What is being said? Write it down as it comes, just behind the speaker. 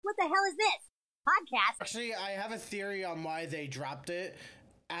what the hell is this? Podcast? Actually, I have a theory on why they dropped it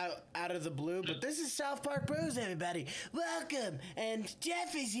out of the blue, but this is South Park Bros, everybody. Welcome, and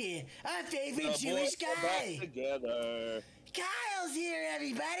Jeff is here, our favorite Jewish guy. Together. Kyle's here,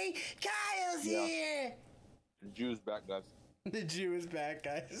 everybody. Kyle's here. The Jew's back, guys. The Jew is back,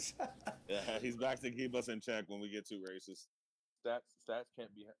 guys. Yeah, he's back to keep us in check when we get too racist. Stats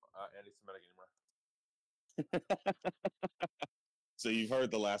can't be anti-Semitic anymore. So you've heard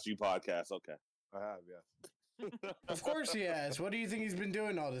the last few podcasts, okay? I have, yes. Of course he has. What do you think he's been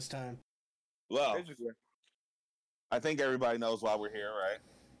doing all this time? Well, Basically. I think everybody knows why we're here, right?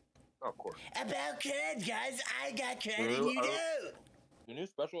 Of course. About Cred, guys. I got Cred and you do. The new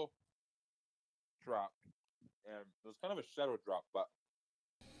special drop, and it was kind of a shadow drop, but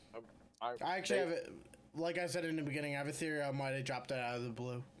I actually have it. Like I said in the beginning, I have a theory on why they dropped it out of the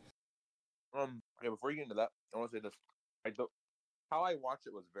blue. Okay, before you get into that, I want to say this. How I watched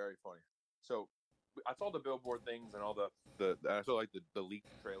it was very funny. So I saw the billboard things and all the I saw like the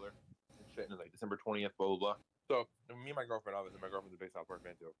leaked trailer and shit, and it's like December 20th, blah blah blah. So me and my girlfriend, obviously my girlfriend's a big South Park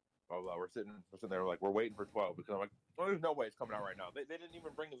fan too. Blah blah. We're sitting there like we're waiting for 12 because I'm like, oh, there's no way it's coming out right now. They didn't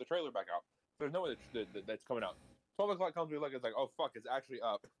even bring the trailer back out. There's no way that's coming out. 12 o'clock comes, we look, it's like, oh fuck, it's actually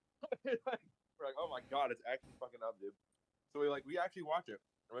up. We're like, oh my god, it's actually fucking up, dude. So we actually watch it.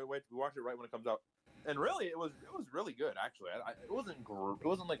 We watch it right when it comes out, and really, it was really good. Actually, it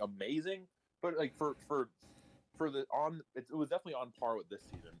wasn't like amazing, but like for the it was definitely on par with this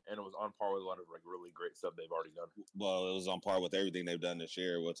season, and it was on par with a lot of like really great stuff they've already done. Well, it was on par with everything they've done this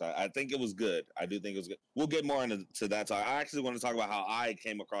year, which I think it was good. I do think it was good. We'll get more into that talk. I actually want to talk about how I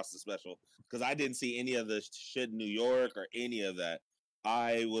came across the special because I didn't see any of the shit in New York or any of that.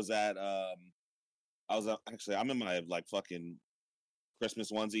 I was at I'm in my like fucking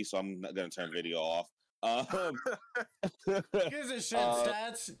Christmas onesie, so I'm not gonna turn video off. Gives a shit,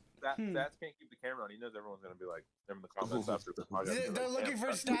 Stats. Stats can't keep the camera on. He knows everyone's gonna be like in the comments after the podcast. They're looking for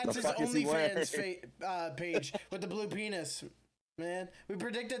Stats' OnlyFans page with the blue penis. Man, we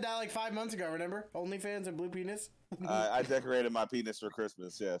predicted that like 5 months ago. Remember, OnlyFans and blue penis. I decorated my penis for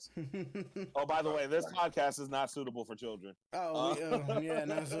Christmas. Yes. Oh, by the way, this podcast is not suitable for children. Yeah,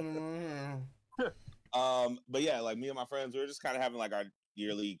 not suitable. But yeah, like me and my friends, we were just kind of having like our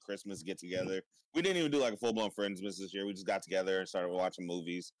yearly Christmas get together. We didn't even do like a full blown Friendsmas this year. We just got together and started watching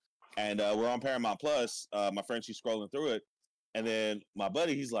movies. And we're on Paramount Plus. My friend, she's scrolling through it, and then my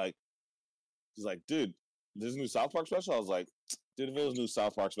buddy, he's like, dude, there's a new South Park special. I was like, dude, if it was a new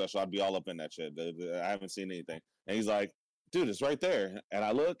South Park special, I'd be all up in that shit. I haven't seen anything. And he's like, dude, it's right there. And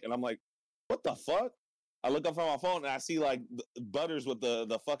I look, and I'm like, what the fuck? I look up on my phone, and I see like Butters with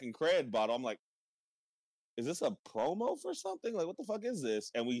the fucking Cred bottle. I'm like, is this a promo for something? Like, what the fuck is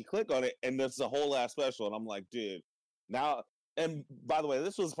this? And we click on it, and it's a whole ass special. And I'm like, dude, now. And by the way,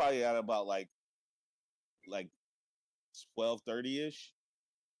 this was probably at about like 12:30-ish,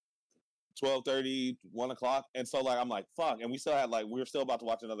 12:30, 1 o'clock. And so like I'm like, fuck. And we still had like we were still about to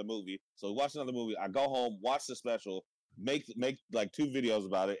watch another movie. So we watched another movie. I go home, watch the special, make like 2 videos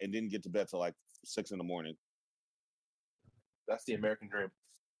about it, and didn't get to bed till like 6 a.m. That's the American dream.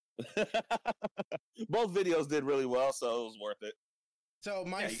 Both videos did really well, so it was worth it. So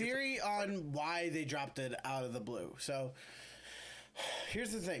my theory on why they dropped it out of the blue. So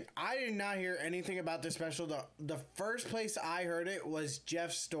here's the thing. I did not hear anything about this special. The first place I heard it was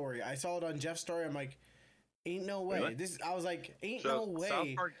Jeff's story. I saw it on Jeff's story. I'm like, ain't no way. Really? I was like, ain't no way.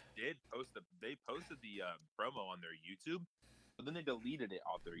 South Park did post they posted the promo on their YouTube, but then they deleted it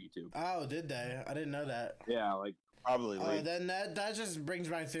off their YouTube. Oh, did they? I didn't know that. Yeah, like probably. Then that just brings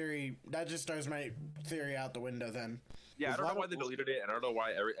my theory. That just throws my theory out the window. Then. Yeah, I don't know why they deleted it, and I don't know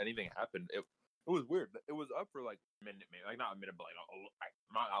why anything happened. It was weird. It was up for like a minute, maybe like not a minute, but like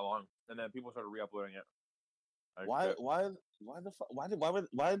not that long, and then people started re-uploading it. Why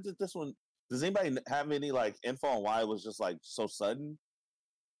did this one? Does anybody have any like info on why it was just like so sudden,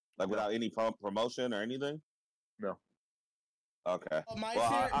 like without any promotion or anything? No. Okay. Well,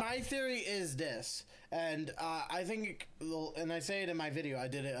 my theory is this, and I think, and I say it in my video. I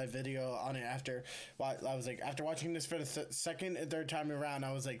did a video on it after. I was like, after watching this for the second and third time around,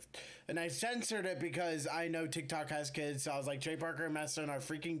 I was like, and I censored it because I know TikTok has kids. So I was like, Trey Parker and Matt Stone are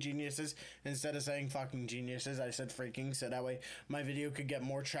freaking geniuses. Instead of saying fucking geniuses, I said freaking, so that way my video could get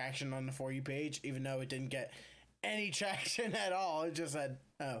more traction on the For You page, even though it didn't get any traction at all. It just said,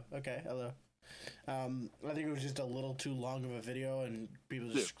 oh, okay, hello. I think it was just a little too long of a video, and people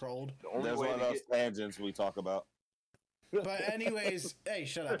just scrolled. There's one of those tangents we talk about. But anyways, hey,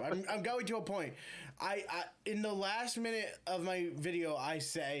 shut up. I'm going to a point. I in the last minute of my video, I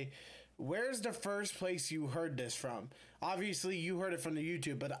say, where's the first place you heard this from? Obviously, you heard it from the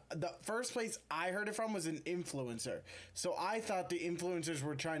YouTube, but the first place I heard it from was an influencer. So I thought the influencers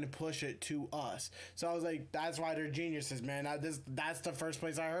were trying to push it to us. So I was like, that's why they're geniuses, man. That's the first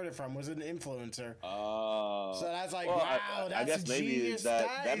place I heard it from was an influencer. So that's like, well, wow, I guess that's maybe genius.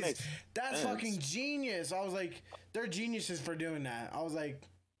 that makes That's sense. fucking genius. I was like, they're geniuses for doing that. I was like,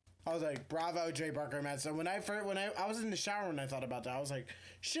 bravo, Trey Parker, man. So when I was in the shower when I thought about that, I was like,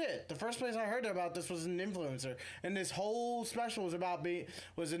 shit. The first place I heard about this was an influencer, and this whole special was an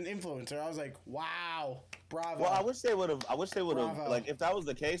influencer. I was like, wow, bravo. Well, I wish they would have. Bravo. Like, if that was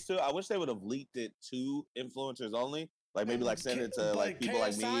the case too, I wish they would have leaked it to influencers only. Like maybe like send it to like people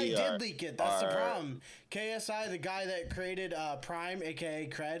like me. KSI did leak it. That's the problem. KSI, the guy that created Prime, aka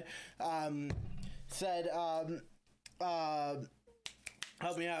Cred, said.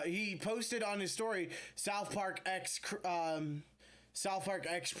 Help me out. He posted on his story South Park X Prime,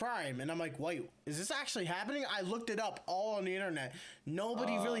 and I'm like, wait, is this actually happening? I looked it up all on the internet.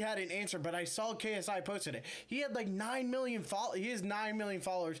 Nobody really had an answer, but I saw KSI posted it. He had like 9 million He has 9 million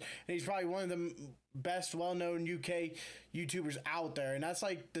followers, and he's probably one of the best well-known UK YouTubers out there, and that's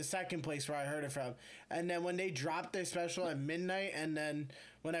like the second place where I heard it from. And then when they dropped their special at midnight, and then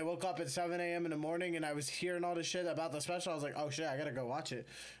when I woke up at 7 a.m. in the morning and I was hearing all this shit about the special, I was like, oh shit, I gotta go watch it.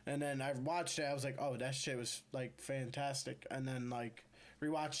 And then I watched it, I was like, oh, that shit was like fantastic. And then like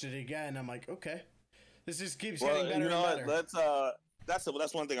rewatched it again, I'm like, okay, this just keeps getting better and better. Let's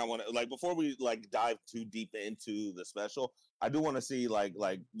that's one thing I want to, like, before we like dive too deep into the special, I do want to see like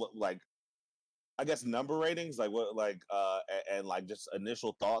I guess number ratings, like what, and like just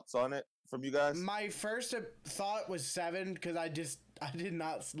initial thoughts on it from you guys. My first thought was 7 because I did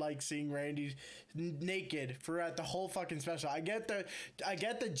not like seeing Randy naked throughout the whole fucking special. I get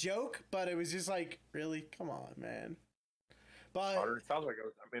the joke, but it was just like, really, come on, man. But it sounds like it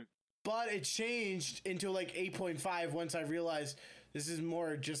was, I mean, but it changed into like 8.5 once I realized this is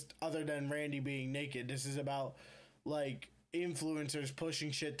more just other than Randy being naked. This is about like influencers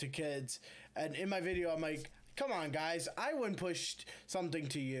pushing shit to kids. And in my video, I'm like, come on, guys, I wouldn't push something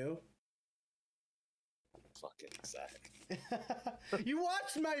to you. Fucking Zach. You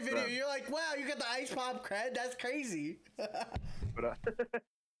watched my video. You're like, wow, you got the ice pop cred. That's crazy. But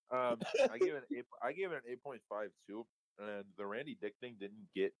I gave it an 8.5 too. And the Randy Dick thing didn't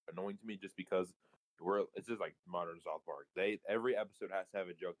get annoying to me just because it's just like modern South Park. Every episode has to have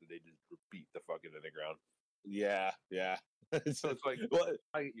a joke that they just repeat the fuck into the ground. Yeah. So it's like, what?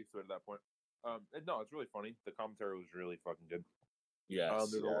 I get used to it at that point. No, it's really funny. The commentary was really fucking good.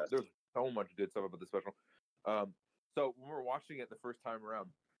 Yes. There's so much good stuff about the special. So when we were watching it the first time around,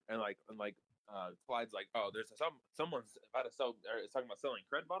 and Clyde's like, oh, there's someone's about to sell, or it's talking about selling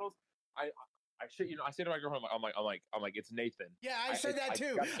Cred bottles. I shit, I say to my girlfriend, I'm like, it's Nathan. Yeah, I said that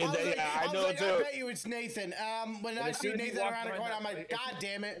too. I know too. I bet you it's Nathan. When I see Nathan around the corner, I'm like, God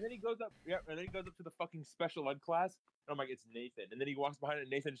damn it. And then he goes up, to the fucking special ed class, and I'm like, it's Nathan. And then he walks behind it,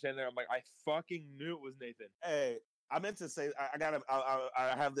 and Nathan's standing there. I'm like, I fucking knew it was Nathan. Hey, I meant to say,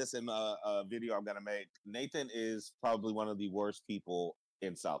 I have this in a video I'm gonna make. Nathan is probably one of the worst people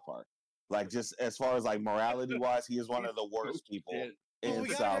in South Park. Like, just as far as like morality wise, he is one of the worst people. Well, we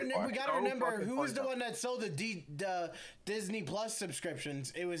gotta remember who was the one that sold the Disney Plus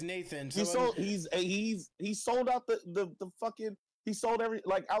subscriptions. It was Nathan. So he sold out the fucking, he sold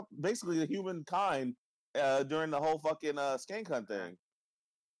out basically the humankind during the whole fucking skank hunt thing.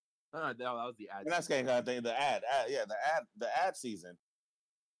 No, that was the ad. Not skank hunt thing. The ad season.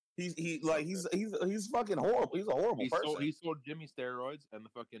 He's fucking horrible. He's a horrible person. He sold Jimmy steroids and the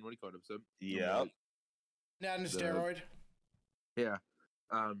fucking, what do you call it, episode? Yeah. Down the steroid. Yeah.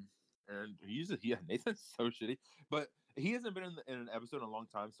 And Nathan's so shitty, but he hasn't been in an episode in a long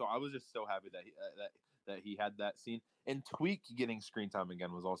time, so I was just so happy that he had that scene. And Tweak getting screen time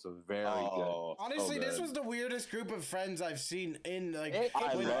again was also very good. Honestly, this was the weirdest group of friends I've seen in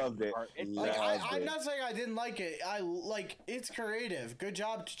I loved it. I'm not saying I didn't like it. It's creative. Good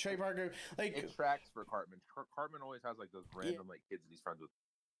job, Trey Parker. It tracks for Cartman. Cartman always has like those random kids that he's friends with.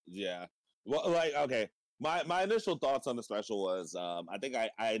 Yeah. Well, okay. My initial thoughts on the special was, I think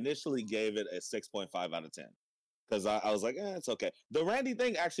I initially gave it a 6.5 out of 10 because I was like, it's okay. The Randy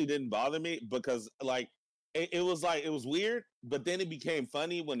thing actually didn't bother me because it was weird, but then it became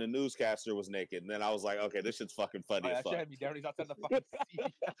funny when the newscaster was naked, and then I was like, okay, this shit's fucking funny as fuck. Had me down. He's outside the fucking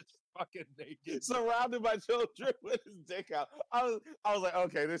CVS, fucking naked, surrounded by children with his dick out. I was like,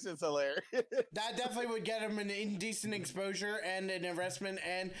 okay, this is hilarious. That definitely would get him an indecent exposure and an arrestment,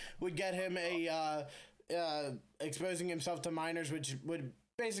 and would get him a exposing himself to minors, which would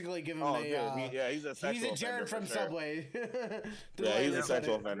basically give him Oh, a. dude. He's a sexual He's a offender Jared for from sure. Subway. Yeah, he's a Yeah.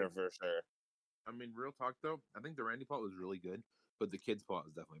 sexual offender for sure. I mean, real talk though, I think the Randy plot was really good, but the kids plot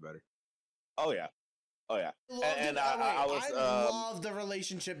was definitely better. Oh yeah. And I was. I love the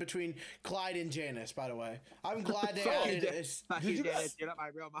relationship between Clyde and Janice. By the way, I'm glad they added. Did you guys? You're not my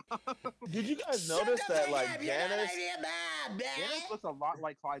real mom. Did you guys notice that like Janice? Janice looks a lot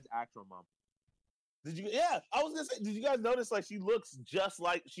like Clyde's actual mom. Did you? Yeah, I was gonna say. Did you guys notice like she looks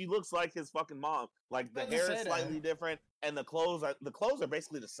like his fucking mom? Like the hair is slightly different, and the clothes are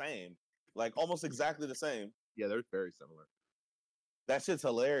basically the same, like almost exactly the same. Yeah, they're very similar. That shit's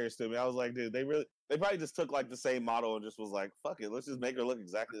hilarious to me. I was like, dude, they probably just took like the same model and just was like, fuck it, let's just make her look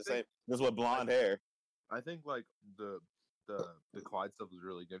exactly the same, just with blonde hair. I think like the Clyde stuff was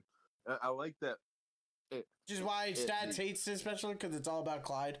really good. I like that. Which is why Stats hates this especially because it's all about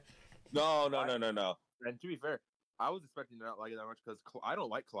Clyde. No. And to be fair, I was expecting to not like it that much because I don't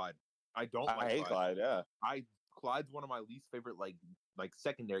like Clyde. I hate Clyde. Yeah, Clyde's one of my least favorite like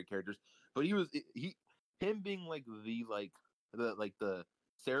secondary characters. But him being like the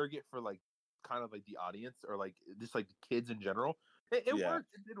surrogate for like kind of like the audience or like just like the kids in general. It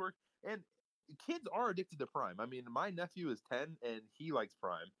worked. It did work. And kids are addicted to Prime. I mean, my nephew is 10 and he likes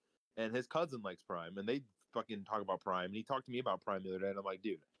Prime, and his cousin likes Prime, and they fucking talk about Prime. And he talked to me about Prime the other day, and I'm like,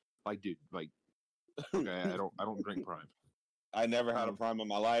 dude, okay, I don't drink Prime. I never had a Prime in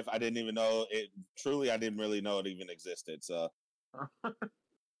my life. I didn't even know it. Truly, I didn't really know it even existed. So,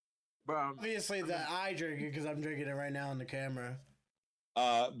 but obviously, that I drink it because I'm drinking it right now on the camera.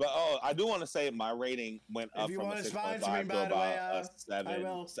 But I do want to say my rating went up from a 6.5 to about a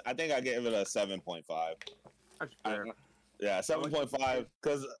 7. I think I gave it a 7.5. That's fair. Yeah, 7.5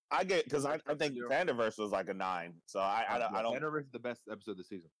 because I think Fandiverse was like a 9. So I don't. Fandiverse is the best episode of the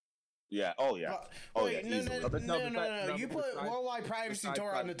season. Yeah. Oh yeah. Wait, no. You put Worldwide Privacy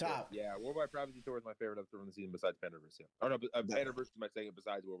Tour on the top. Yeah, Worldwide Privacy Tour is my favorite episode from the season besides Fandiverse. Yeah. Oh no, Fandiverse is my second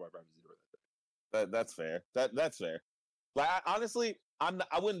besides Worldwide Privacy Tour. That's fair. That's fair. Like honestly, I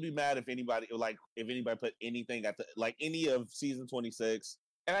wouldn't be mad if anybody put anything at any of season 26,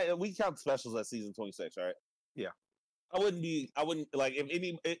 and we count specials at season 26, right? Yeah. I wouldn't like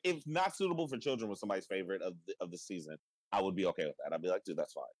if not suitable for children was somebody's favorite of the season. I would be okay with that. I'd be like, dude,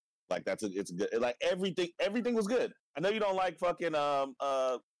 that's fine. Like it's good. Like everything was good. I know you don't like fucking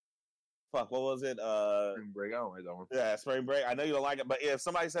what was it? Spring Break. I don't like that one. Yeah, Spring Break. I know you don't like it, but if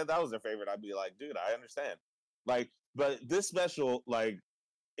somebody said that was their favorite, I'd be like, dude, I understand. Like, but this special, like,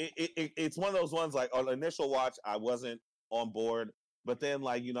 it's one of those ones. Like on initial watch, I wasn't on board, but then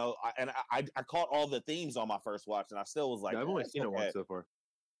like I caught all the themes on my first watch, and I still was like, I've only seen it once so far.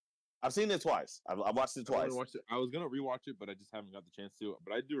 I've seen it twice. I watched it twice. I was gonna rewatch it, but I just haven't got the chance to.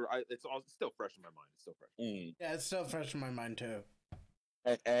 But I do. It's still fresh in my mind. It's still fresh. Yeah, it's still fresh in my mind too.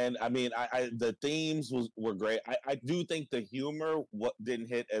 And I mean, the themes were great. I do think the humor didn't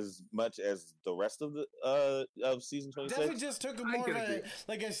hit as much as the rest of the of season 26. Definitely just took more of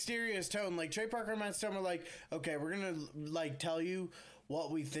a serious tone. Like Trey Parker and Matt Stone were like, okay, we're gonna like tell you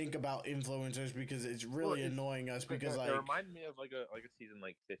what we think about influencers because it's really annoying us because it reminded me of like a season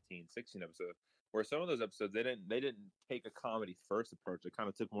 15, 16 episode where some of those episodes they didn't take a comedy first approach. They kind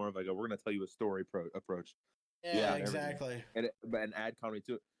of took more of like we're gonna tell you a story approach. Yeah, exactly. And add comedy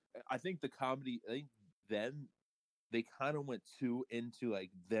to it. I think the comedy. I think then they kind of went too into like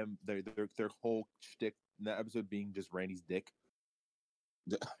their whole shtick in that episode being just Randy's dick.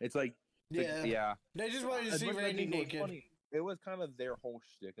 It's like yeah. They just wanted to see Randy naked. It was kind of their whole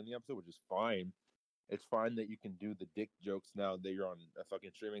shtick in the episode, which is fine. It's fine that you can do the dick jokes now that you're on a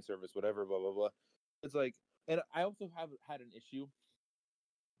fucking streaming service, whatever, blah blah blah. It's like, and I also have had an issue.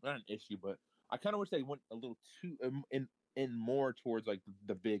 Not an issue, but I kind of wish they went a little too in more towards like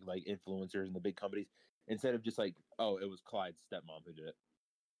the big like influencers and the big companies instead of just like, oh, it was Clyde's stepmom who did it.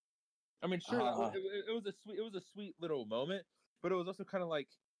 I mean, sure, it was a sweet little moment, but it was also kind of like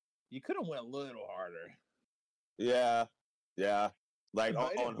you could have went a little harder. Yeah. Like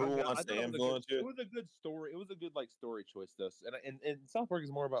on who wants to influence you. It was a good story. It was a good like story choice, though. And South Park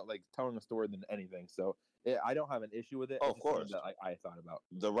is more about like telling a story than anything. So I don't have an issue with it. Oh, of course, that I thought about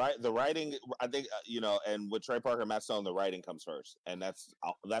the writing. I think and with Trey Parker and Matt Stone, the writing comes first, and that's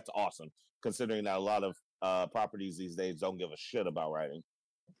awesome considering that a lot of properties these days don't give a shit about writing.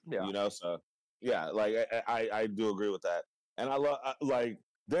 Yeah, so yeah, like I do agree with that, and I love like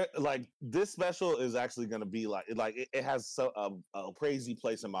like this special is actually going to be like it has a crazy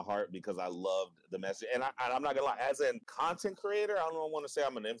place in my heart because I loved the message, and I'm not gonna lie, as a content creator, I don't want to say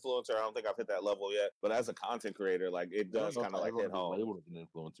I'm an influencer. I don't think I've hit that level yet, but as a content creator, like it does kind of like hit home. Labeled as an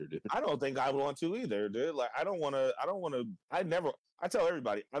influencer, dude. I don't think I would want to either, dude. Like I don't want to. I tell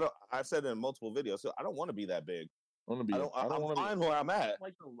everybody. I've said it in multiple videos. So I don't want to be that big. I'm fine where I'm at.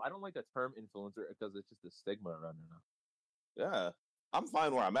 I don't like the term influencer because it's just a stigma around it now. Yeah. I'm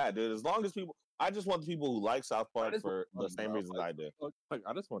fine where I'm at, dude. As long as I just want the people who like South Park for the same reasons I do. Like,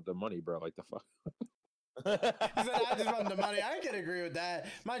 I just want the money, bro. Like the fuck. He said, I just want the money. I can agree with that.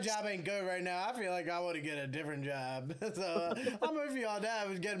 My job ain't good right now. I feel like I want to get a different job. So I'm with you on that. I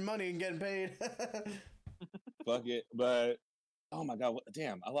was getting money and getting paid. Fuck it. But, oh my God.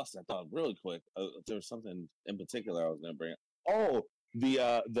 Damn, I lost that thought really quick. There was something in particular I was going to bring up. Oh,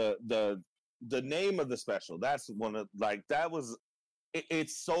 the name of the special. That's one of, like, that was...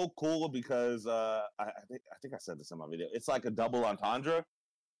 It's so cool because I think I said this in my video. It's like a double entendre,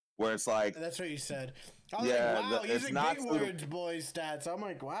 where it's like that's what you said. I was like, wow, using big words, boys stats. I'm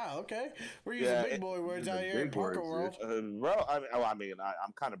like, wow, okay, we're using big boy words out here in Parker world, bro. I mean,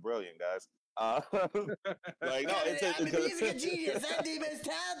 I'm kind of brilliant, guys. Like, no, I'm a music genius. That dude is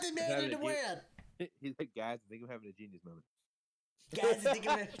talented man in the world. He's like, guys, I think I'm having a genius moment. Guys, I think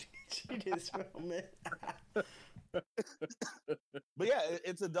I'm having a genius moment. But yeah,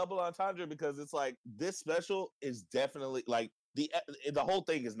 it's a double entendre because it's like this special is definitely like the whole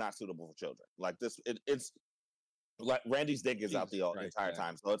thing is not suitable for children. Like this, it's like Randy's dick is out the entire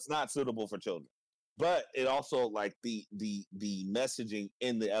time, so it's not suitable for children. But it also like the messaging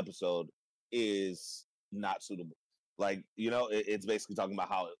in the episode is not suitable. Like, you know, it's basically talking about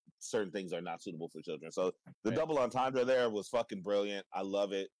how certain things are not suitable for children. So the double entendre there was fucking brilliant. I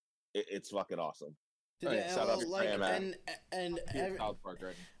love it. It's fucking awesome. Shout out to Sam,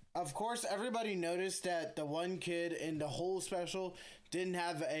 of course, everybody noticed that the one kid in the whole special didn't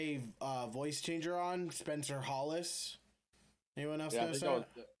have a voice changer on. Spencer Hollis. Anyone else notice that?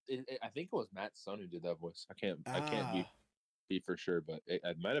 I think it was Matt's son who did that voice. I can't be for sure, but it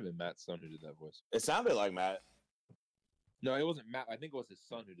might have been Matt's son who did that voice. It sounded like Matt. No, it wasn't Matt. I think it was his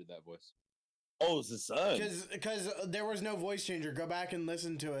son who did that voice. Oh, it's his son. Because there was no voice changer. Go back and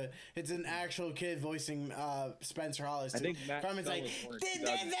listen to it. It's an actual kid voicing Spencer Hollis. I think Matt. It's like,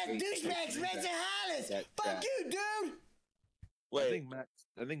 that douchebag Spencer Hollis. Fuck you, dude. Wait,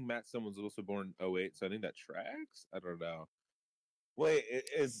 I think Matt's son was also born in 08, so I think that tracks. I don't know. Wait,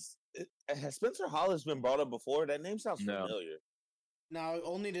 has Spencer Hollis been brought up before? That name sounds familiar. No,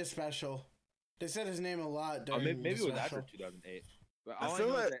 only this special. They said his name a lot. Maybe it was after 2008. But I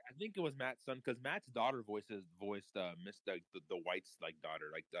think it was Matt's son because Matt's daughter voiced Miss the White's like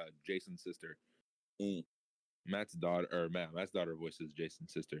daughter, like Jason's sister. Matt's daughter voices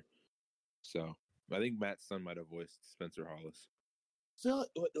Jason's sister. So I think Matt's son might have voiced Spencer Hollis. So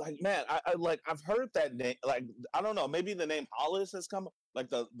like, man, I've heard that name. Like, I don't know, maybe the name Hollis has come, like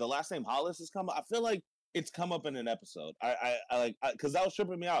the last name Hollis has come up. I feel like it's come up in an episode. I because that was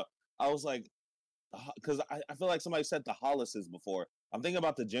tripping me out. I was like, because I feel like somebody said the Hollises before. I'm thinking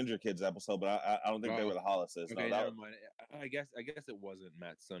about the Ginger Kids episode, but I don't think they were the Hollises. Okay, never mind. I guess it wasn't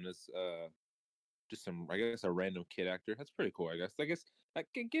Matt's son. It's just a random kid actor. That's pretty cool. I guess I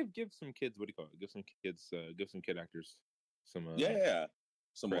can give some kids, what do you call it? Give some kids give some kid actors some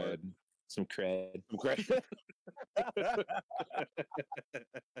some cred. Some cred.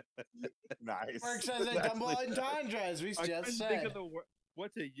 Nice. Works as a double entendre, as we just said. Think of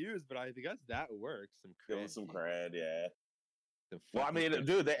what to use, but I guess that works. Some cred, yeah. Well, I mean,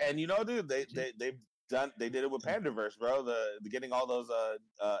 dude, they did it with Pandaverse, bro. The getting all those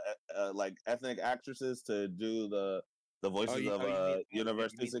like ethnic actresses to do the voices of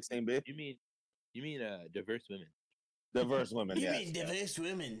University 16B. You mean diverse women? Diverse women, you yes. mean diverse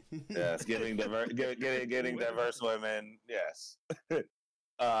women? Yes, getting diverse women, yes.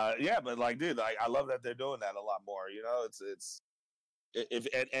 Yeah, but like, dude, like, I love that they're doing that a lot more. You know,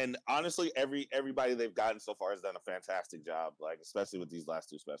 and honestly, everybody they've gotten so far has done a fantastic job. Like, especially with these last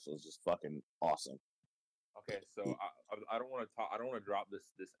two specials, just fucking awesome. Okay, so I don't want to talk. I don't want to drop this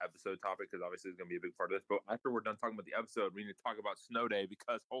episode topic because obviously it's gonna be a big part of this. But after we're done talking about the episode, we need to talk about Snow Day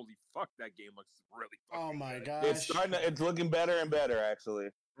because holy fuck, that game looks really fucking. Oh my good. gosh, it's looking better and better actually.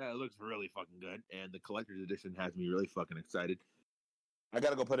 Yeah, it looks really fucking good, and the collector's edition has me really fucking excited. I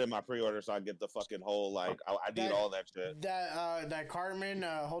gotta go put in my pre-order so I get the fucking whole I need all that shit. That Cartman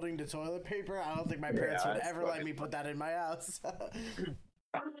holding the toilet paper. I don't think my parents would ever let me put that in my house.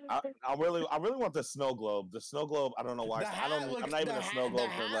 I really want the snow globe. The snow globe. I don't know why. I'm not even a snow globe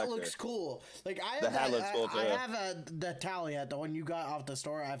collector. The hat looks cool. Like I have the hat looks cool too. I have the tally hat, the one you got off the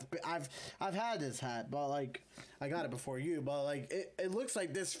store. I've had this hat, but like I got it before you. But like it looks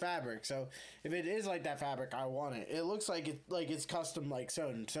like this fabric. So if it is like that fabric, I want it. It looks like it's custom like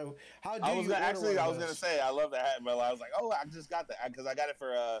sewn. So how do you? I was gonna say I love the hat, but I was like, oh, I just got that because I got it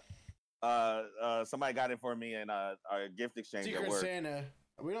for somebody got it for me in a gift exchange Secret at work. Santa.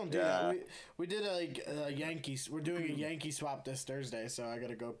 We don't do that. We did a Yankees. We're doing a Yankee swap this Thursday, so I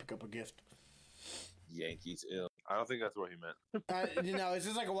gotta go pick up a gift. Yankees, ill. I don't think that's what he meant. It's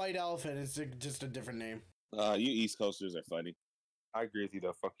just like a white elephant. It's just a different name. You East Coasters are funny. I agree with you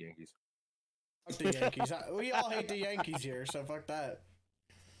though. Fuck Yankees. Fuck the Yankees. We all hate the Yankees here, so fuck that.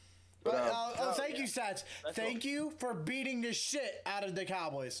 But thank you, Sats. Thank you for beating the shit out of the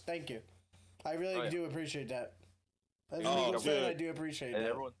Cowboys. Thank you. I really do appreciate that. As a Eagles fan, I do appreciate that.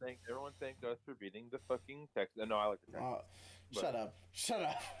 Everyone thank us for beating the fucking Texans. No, I like the Texans. Shut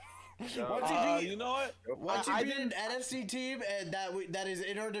up. No. You know what? Once you beat an NFC team and that is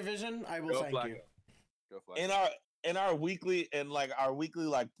in our division, I will thank you. Go Flag. In our weekly like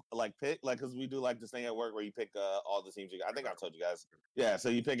pick because we do like this thing at work where you pick all the teams. I think I told you guys. Yeah, so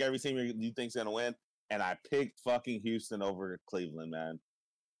you pick every team you think's gonna win, and I picked fucking Houston over Cleveland, man.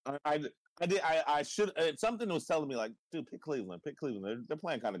 I should. Something was telling me like, dude, pick Cleveland. They're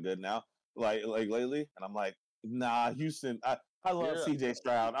playing kind of good now, like lately. And I'm like, nah, Houston. I love CJ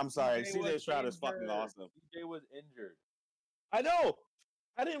Stroud. I'm sorry, CJ Stroud is fucking awesome. CJ was injured. I know.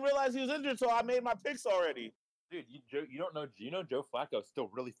 I didn't realize he was injured, so I made my picks already. Dude, you don't know. You know Joe Flacco's still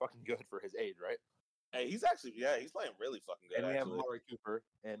really fucking good for his age, right? Hey, he's actually he's playing really fucking good. And we have actually. Amari Cooper,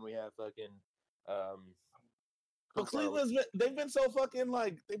 and we have fucking But they've been so fucking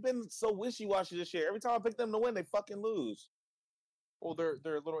they've been so wishy-washy this year. Every time I pick them to win, they fucking lose. Well, they're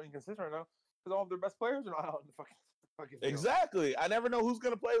a little inconsistent right now because all of their best players are not out in the fucking field. Exactly. I never know who's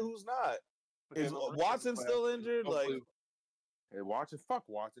gonna play, who's not. Is Watson still injured? Hey, Watson, fuck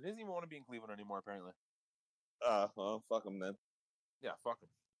Watson. He doesn't even want to be in Cleveland anymore, apparently. Well, fuck him then. Yeah, fuck him.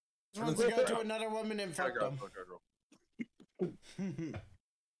 Just wants to go to another woman and fuck them.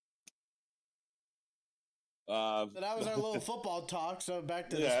 So that was our little football talk. So back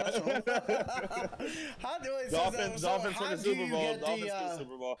to the special. Dolphins for the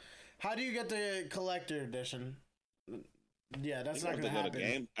Super Bowl. How do you get the collector edition? Yeah, that's not going to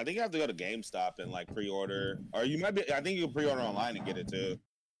happen. I think you have to go to GameStop and pre-order, or you might be. I think you can pre-order online and get it too.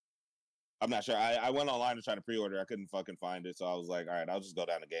 I'm not sure. I went online to try to pre-order. I couldn't fucking find it, so I was like, all right, I'll just go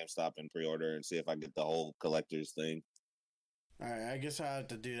down to GameStop and pre-order and see if I get the whole collector's thing. All right, I guess I have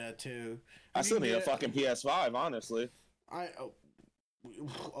to do that too. I still need a fucking PS5, honestly.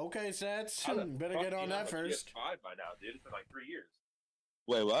 Okay, Sats. Better get on that first. PS5 by now, dude. It's been 3 years.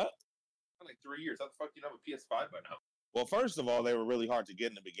 Wait, what? It's been 3 years. How the fuck do you have a PS5 by now? Well, first of all, they were really hard to get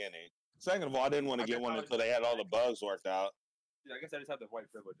in the beginning. Second of all, I didn't want to get one until they had all the bugs worked out. Yeah, I guess I just have the white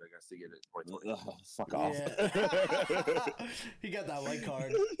privilege, to get it. Fuck off. Yeah. He got that white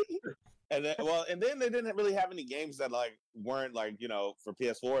card. And then they didn't really have any games that weren't for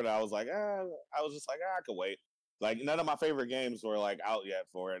PS4, and I was like, I could wait. None of my favorite games were out yet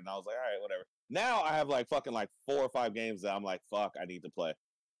for it, and I was like, all right, whatever. Now I have fucking 4 or 5 games that I'm like, fuck, I need to play.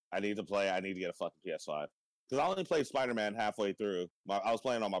 I need to get a fucking PS5 because I only played Spider-Man halfway through. I was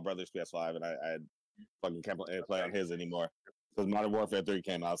playing on my brother's PS5, and I fucking can't play on his anymore because Modern Warfare 3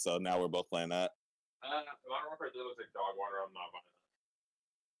 came out, so now we're both playing that. Modern Warfare 3 looks like dog water. I'm not buying it.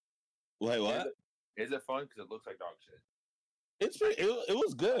 Wait, what? Is it fun? Because it looks like dog shit. It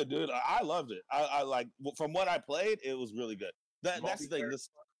was good, dude. I loved it. I from what I played, it was really good. That's the thing.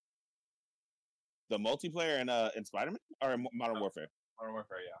 The multiplayer in Spider-Man or in Modern Warfare. Modern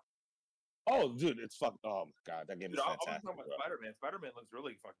Warfare, yeah. Oh, dude, it's fuck. Oh my god, that game is fantastic. I'm talking about Spider-Man. Spider-Man looks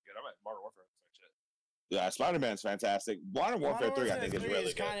really fucking good. I'm at Modern Warfare. Looks like shit. Yeah, Spider-Man's fantastic. Modern Warfare 3, I think, is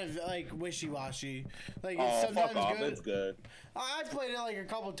really good. Kind of wishy-washy. Fuck off. Good. It's good. I've played it a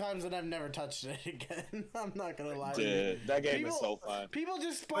couple times and I've never touched it again. I'm not gonna lie. Dude, that game is so fun. People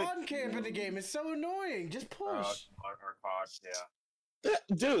just spawn camp in the game. It's so annoying. Just push. Yeah.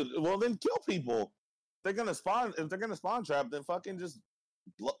 Dude, well then kill people. They're gonna spawn. If they're gonna spawn trap, then fucking just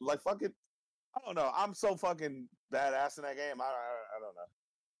fuck it. I don't know. I'm so fucking badass in that game. I don't know.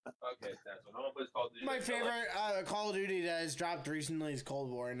 Okay, so no one plays Call of Duty. My favorite Call of Duty that has dropped recently is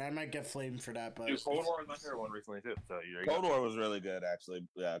Cold War, and I might get flamed for that. But dude, Cold War was my favorite one recently too. So Cold War was really good, actually.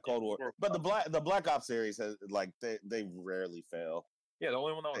 Yeah, Cold War. But the Black Ops series has they rarely fail. Yeah, the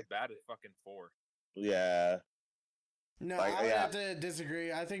only one that was bad is fucking 4. Yeah. No, I would have to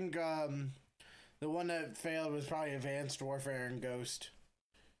disagree. I think the one that failed was probably Advanced Warfare and Ghost.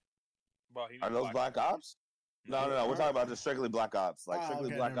 Well, he Are means those Black Ops? No. We're talking about just strictly Black Ops. Like strictly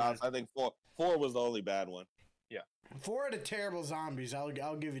okay, Black never Ops. I think four was the only bad one. Yeah. 4 are the terrible zombies. I'll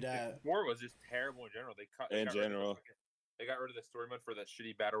give you that. 4 was just terrible in general. They got rid of the story mode for that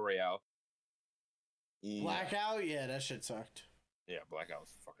shitty battle royale. Blackout, yeah, that shit sucked. Yeah, Blackout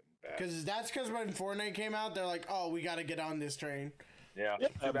was fucking bad. Because when Fortnite came out, they're like, oh, we got to get on this train. Yeah,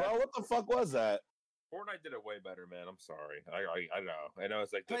 bro. What the fuck was that? Fortnite did it way better, man. I'm sorry. I know. I know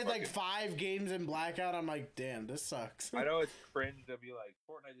it's like Played like 5 games in Blackout. I'm like, damn, this sucks. I know it's cringe to be like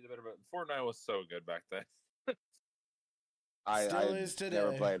Fortnite did it better, but Fortnite was so good back then. I is today.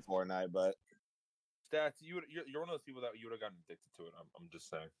 never played Fortnite, but Stats, you're one of those people that you would have gotten addicted to it. I'm just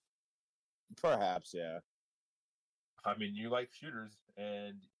saying. perhaps, yeah. I mean, you like shooters,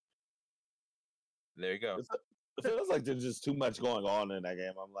 and there you go. It feels like there's just too much going on in that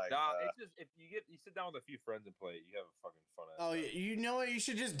game. I'm like, Nah, it's just if you sit down with a few friends and play it, you have a fucking fun. Oh, you know what? You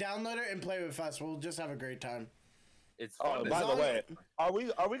should just download it and play with us. We'll just have a great time. It's fun. by the way, are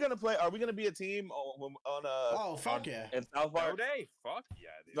we gonna play? Are we gonna be a team on Oh, fuck yeah! in South Park? No day, fuck yeah,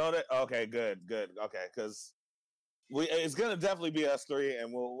 dude. No day. Okay, good. Okay, because it's gonna definitely be us 3,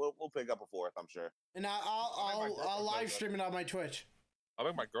 and we'll pick up a 4th, I'm sure. And I'll live stream it on my Twitch. I'll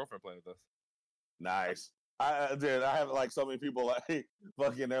make my girlfriend play with us. Nice. I have like so many people like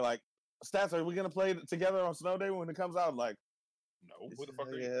fucking. They're like, Stats, are we gonna play together on Snow Day when it comes out? I'm like, no. Who the fuck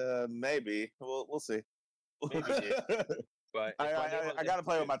are you? Yeah, maybe. We'll see. Maybe, but I gotta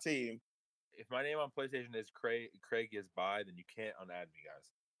play with my team. If my name on PlayStation is Craig is by, then you can't unadd me,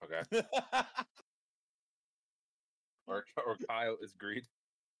 guys. Okay. or Kyle is Greed.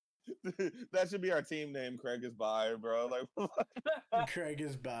 That should be our team name. Craig is by, bro. Like, Craig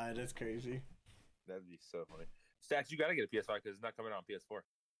is by. That's crazy. That'd be so funny. Stats, you gotta get a PS5 because it's not coming out on PS4.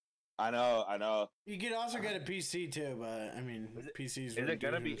 I know. You could also get a PC too, but I mean, PCs. Is it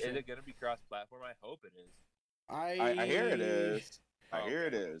gonna be cross-platform? I hope it is. I hear it is. I hear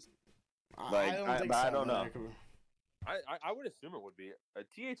it is. Like, I don't know. I would assume it would be.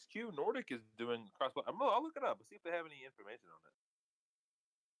 THQ Nordic is doing cross-platform. I'll look it up and see if they have any information on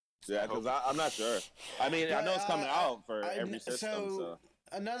it. Yeah, because I'm not sure. I mean, I know it's coming out for every system. So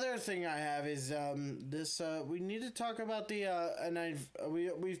another thing I have is this. We need to talk about the and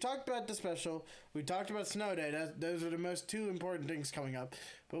we've talked about the special. We talked about Snow Day. Those are the most 2 important things coming up.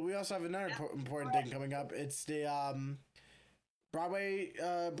 But we also have another important thing coming up. It's the Broadway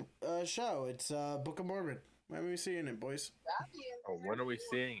show. It's Book of Mormon. When are we seeing it, boys? Oh, when are we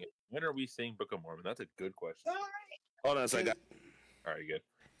seeing it? When are we seeing Book of Mormon? That's a good question. hold on a second. All right, good.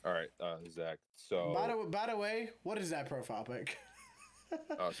 All right, Zach. So by the way, what is that profile pic?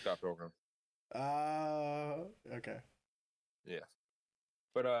 Scott Pilgrim. Okay. Yes.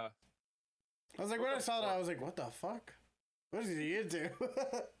 But I was like, when I saw that, I was like, what the fuck? What is he into?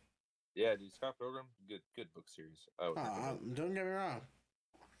 Yeah, dude, Scott Pilgrim, good book series. Don't get me wrong.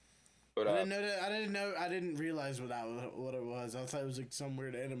 But I didn't know that. I didn't realize what it was. I thought it was like some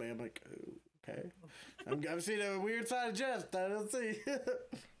weird anime. I'm like, oh, okay. I'm seeing a weird side of Jeff that I don't see.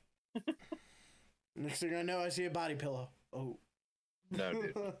 Next thing I know, I see a body pillow. Oh. No,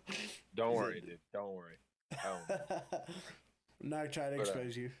 dude. Don't worry, dude. Don't worry. I'm not trying to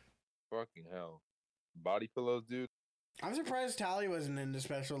expose you. Fucking hell. Body pillows, dude. I'm surprised Tally wasn't in the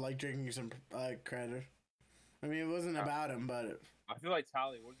special, like drinking some Cred. I mean, it wasn't about him, but I feel like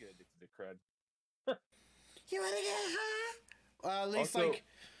Tally would get addicted to Cred. You wanna get high? At least also, like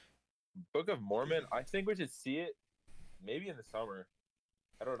Book of Mormon. I think we should see it maybe in the summer.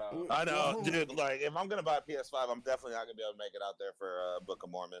 I don't know. I know, dude. Like, if I'm gonna buy a PS5, I'm definitely not gonna be able to make it out there for Book of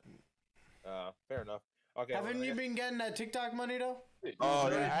Mormon. Fair enough. Okay. Haven't you been getting that TikTok money though? Oh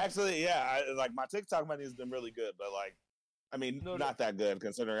yeah, actually, yeah. Like my TikTok money has been really good, but like, I mean, not that good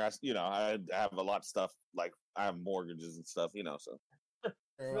considering I have a lot of stuff. Like I have mortgages and stuff, so.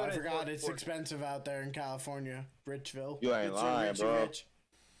 I forgot it's expensive out there in California, Richville. You ain't lying, bro.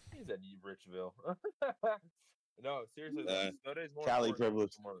 He said Richville. No, seriously, Snow Day's more Cali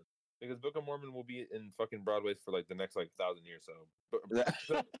privilege. Because Book of Mormon will be in fucking Broadway for like the next 1,000 years.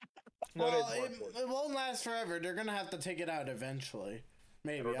 So, well, it won't last forever. They're gonna have to take it out eventually.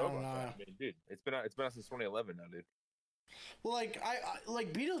 Maybe I don't know. I mean, dude, it's been out since 2011 now, dude. Well, like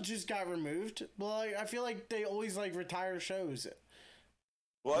like Beetlejuice got removed. Well, I feel like they always like retire shows.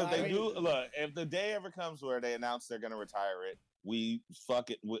 Well, if they do, look, if the day ever comes where they announce they're gonna retire it, we have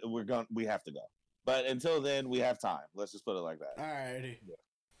to go. But until then, we have time. Let's just put it like that. Alrighty. Yeah.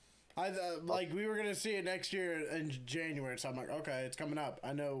 Like we were gonna see it next year in January, so I'm like, okay, it's coming up.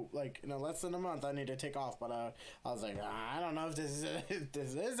 I know, like less than a month, I need to take off, but I was like, I don't know if this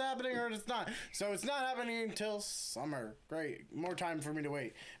is happening or it's not. So it's not happening until summer. Great, more time for me to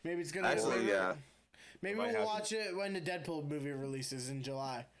wait. Maybe it's gonna. Actually, Maybe we'll watch it when the Deadpool movie releases in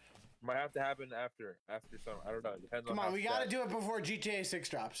July. Might have to happen after summer. I don't know. It depends. Come on, we gotta do it before GTA 6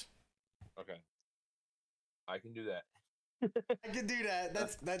 drops. Okay, I can do that. I can do that.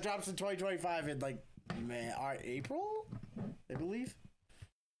 That drops in 2025 in like April, I believe.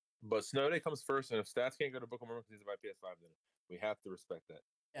 But Snow Day comes first, and if Stats can't go to Book of Mormon because he's buy PS5, then we have to respect that.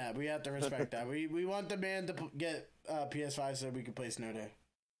 Yeah, we have to respect that. We want the man to get PS5 so we can play Snow Day.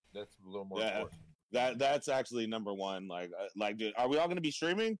 That's a little more important. That's actually number one. Like, dude, are we all gonna be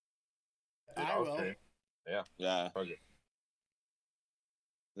streaming? I will. Stream. Yeah. Okay.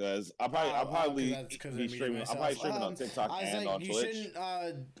 Because I'll probably be streaming. I'll probably stream it on TikTok and on Twitch. You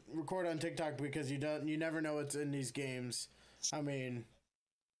shouldn't record on TikTok because you never know what's in these games. I mean,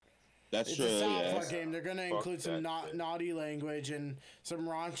 that's true. It's a South yes. Park game. They're gonna include some naughty language and some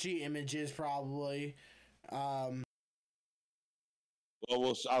raunchy images, probably. Well,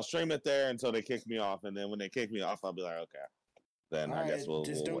 I'll stream it there until they kick me off, and then when they kick me off, I'll be like, okay. Then I guess we'll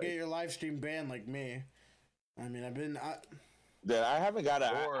just don't wait. get your live stream banned like me. I mean, Dude, I haven't got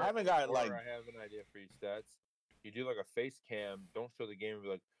like. I have an idea for you, Stats. You do like a face cam. Don't show the game. And be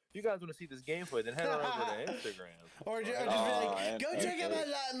like, you guys want to see this gameplay? Then head on over to Instagram. Or just be like, go check out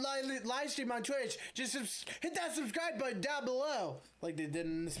my live stream on Twitch. Just hit that subscribe button down below, like they did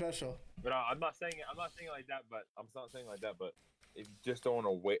in the special. But I'm not saying it like that. But I'm not saying like that. But if you just don't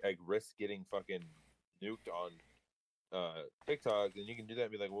want to risk getting fucking nuked on TikTok, then you can do that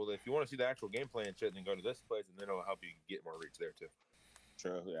and be like, well, if you want to see the actual gameplay and shit, then go to this place, and then it'll help you get more reach there too.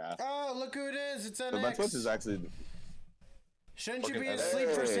 True, yeah. Oh, look who it is! It's NX. But my Twitch is actually. Shouldn't you be asleep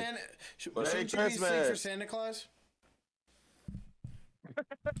for Santa? Shouldn't you be asleep for Santa Claus?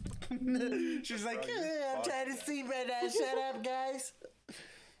 She's like, I'm trying to sleep right now. Shut up, guys.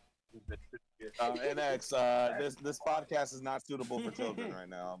 NX, this podcast is not suitable for children right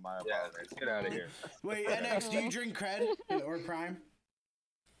now. My apologies. Get out of here. Wait, NX, do you drink Cred or Prime?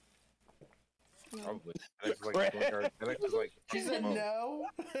 Probably. NX is like, she said no.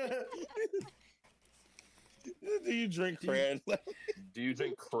 Do you drink Cred? Do you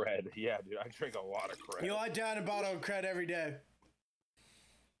drink Cred? Yeah, dude, I drink a lot of Cred. You know, I down a bottle of Cred every day.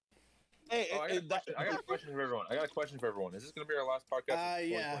 Hey, I got a question for everyone. Is this going to be our last podcast?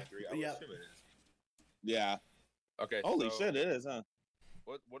 Yeah. I would assume it is. Yeah. Okay. Holy shit, it is, huh?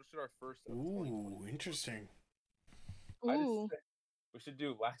 What should our first? Ooh, interesting. We should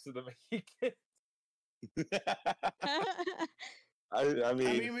do Last of the Mohicans. I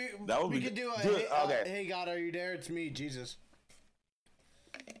mean, we could do a hey God, are you there? It's me, Jesus.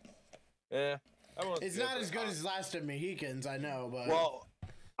 Yeah. It's not as good as Last of Mohicans, I know, but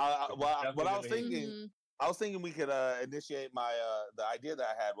what I was thinking, I was thinking we could initiate my the idea that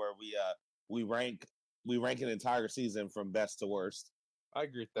I had where we rank an entire season from best to worst. I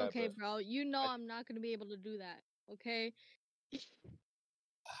agree with that. Okay, bro. I'm not gonna be able to do that. Okay.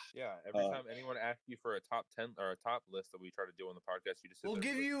 Yeah, every time anyone asks you for a top 10 or a top list that we try to do on the podcast, you just we'll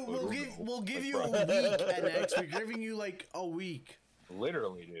give you a week, NX. We're giving you like a week.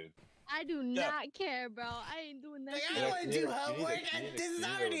 Literally, dude. I do not care, bro. I ain't doing that. I don't want to do homework. This is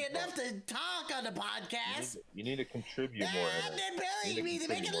already enough to talk on the podcast. You need to contribute more. They're billing me to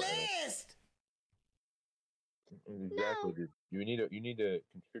make a list. Exactly, dude. You need to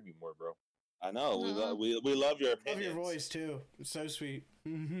contribute more, bro. I know. We love your opinions. Love your voice too. It's so sweet.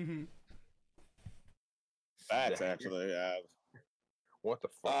 Facts, actually. Yeah. What the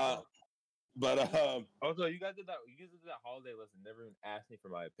fuck? But also, you guys did that holiday list and never even asked me for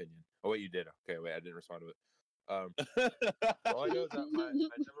my opinion. Oh wait, you did. Okay, wait, I didn't respond to it. All I know is that my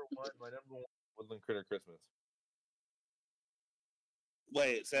number one Woodland Critter Christmas.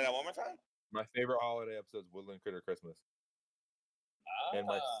 Wait, say that one more time. My favorite holiday episode is Woodland Critter Christmas. And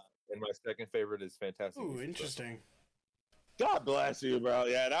my second favorite is Fantastic. Ooh, interesting. God bless you, bro.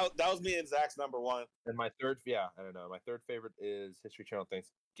 Yeah, that was me and Zach's number one. And my third, I don't know. My third favorite is History Channel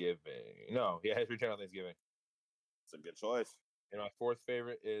Thanksgiving. History Channel Thanksgiving. It's a good choice. And my fourth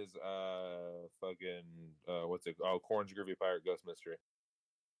favorite is what's it? Oh, Corn's Groovy Pirate Ghost Mystery.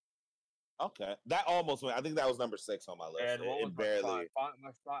 Okay, that almost went. I think that was number 6 on my list. And what was barely. My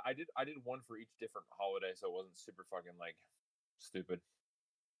five, I did one for each different holiday, so it wasn't super fucking like stupid.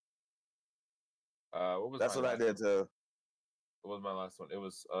 What was That's what I did too. What was my last one? It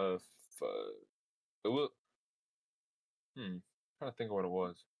was trying to think of what it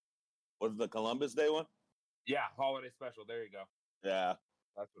was. Was it the Columbus Day one? Yeah, holiday special. There you go. Yeah.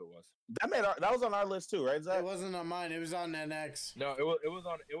 That's what it was. That was on our list too, right, Zach? It wasn't on mine. It was on NX. No, it was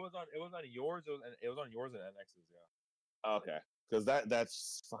on yours. It was on yours and NX's. Yeah. Okay, because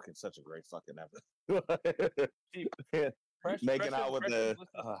that's fucking such a great fucking episode. Making out with the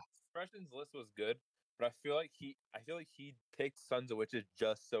Preston's list was good, but I feel like he picked Sons of Witches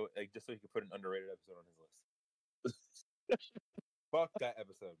just so he could put an underrated episode on his list. Fuck that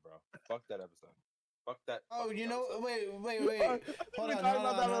episode, bro. Fuck that episode. Fuck that. Oh, you know, episode. wait. Hold on.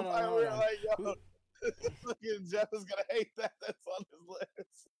 Yo, fucking Jeff is gonna hate that. That's on his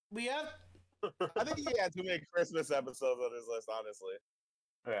list. We have. I think he had too many Christmas episodes on his list, honestly.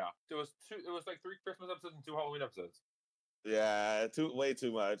 Yeah, it was like 3 Christmas episodes and 2 Halloween episodes. Yeah, way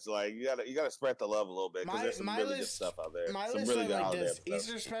too much. Like you gotta spread the love a little bit because there's some really good stuff out there. My some list really are good like holiday this: episodes.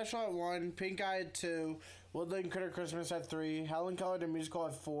 Easter Special at 1, Pink Eye at 2, Woodland Critter Christmas at 3, Helen Keller the Musical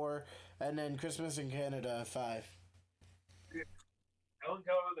at 4, and then Christmas in Canada at 5. Helen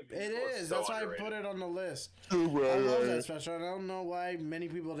Keller the Musical It is. so That's underrated. why I put it on the list. I love that special, and I don't know why many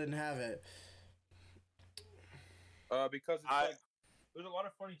people didn't have it. Because it's like there's a lot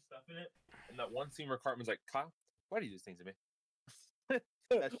of funny stuff in it, and that one scene where Cartman's like, "Kyle, why do you do these things to me?"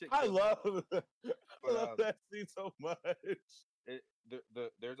 That shit I kills me. love that scene so much.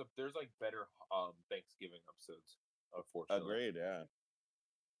 There's like better Thanksgiving episodes, unfortunately. Agreed. Yeah.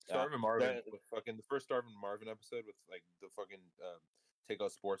 Starvin' Marvin with fucking the first Starvin' Marvin episode with like the fucking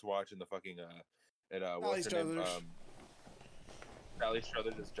Takeout Sports Watch and the fucking what's her name? Sally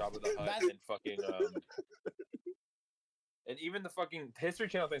Struthers' Job of the Hutt and fucking and even the fucking History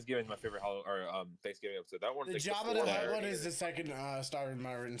Channel Thanksgiving is my favorite Thanksgiving episode. That one's The like Job of the Hutt one is the second Starvin'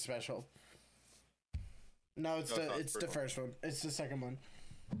 Marvin special. No, it's the first one. It's the second one.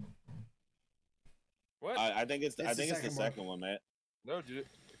 What? I think it's the second one, man. No, dude,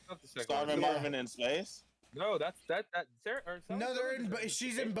 it's not the second Starvin' one. Marvin in space. No, that's Sarah. No, they're in.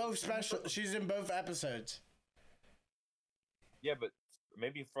 She's in both special. She's in both episodes. Yeah, but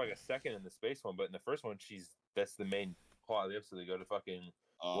maybe for like a second in the space one, but in the first one, that's the main plot of the episode. They go to fucking.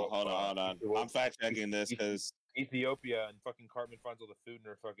 Hold on. I'm fact checking this because Ethiopia and fucking Cartman finds all the food in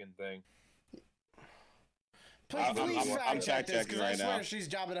her fucking thing. Please I'm fact check this because I swear now. she's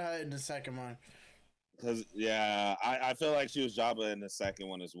Jabba the Hutt in the second one. Because I feel like she was Jabba in the second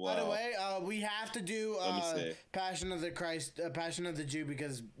one as well. By the way, we have to do Passion of the Christ, Passion of the Jew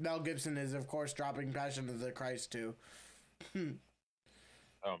because Mel Gibson is of course dropping Passion of the Christ too.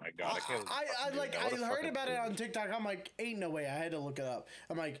 Oh my god! I heard about it on TikTok. I'm like, ain't no way. I had to look it up.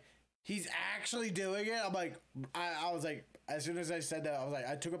 I'm like, he's actually doing it. I'm like, I was like, as soon as I said that, I was like,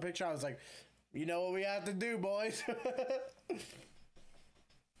 I took a picture. I was like, you know what we have to do, boys.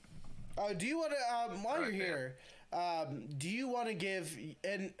 Do you want to while you're here? Do you want to give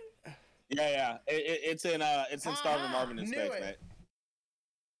and? Yeah. It's in Starvin' Marvin in space, mate.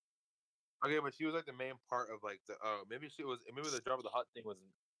 Okay, but she was like the main part of like the maybe the Job of the Hutt thing was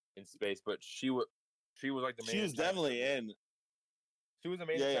in space, but she was like the main. She was definitely in. She was the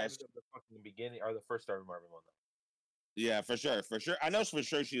main antagonist of the fucking beginning or the first Starvin' Marvin one. Though. Yeah, for sure. I know for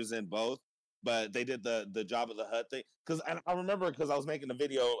sure she was in both, but they did the Job of the Hutt thing because I remember because I was making a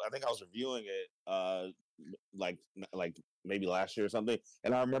video. I think I was reviewing it like maybe last year or something,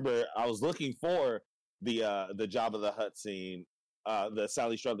 and I remember I was looking for the Job of the Hutt scene. The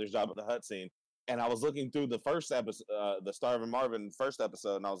Sally Struthers Job of the Hutt scene, and I was looking through the first episode, the Starvin' Marvin first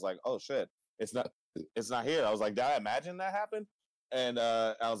episode, and I was like, "Oh shit, it's not here." I was like, "Did I imagine that happened?" And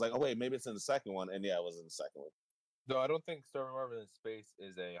I was like, "Oh wait, maybe it's in the second one." And yeah, it was in the second one. No, I don't think Starvin' Marvin in space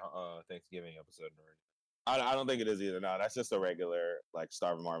is a Thanksgiving episode already. I don't think it is either. No, that's just a regular like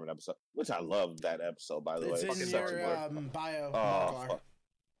Starvin' Marvin episode, which I love that episode by the way. It's in your bio. Oh,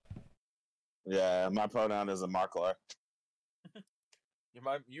 yeah, my pronoun is a Marklar.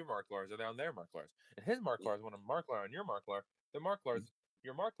 Your Marklars are down there, Marklars. And his Marklars, when a Marklar and your Marklar, the Marklars,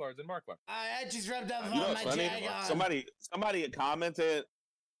 your Marklars and Marklar. I just rubbed up You know on what's my funny? jag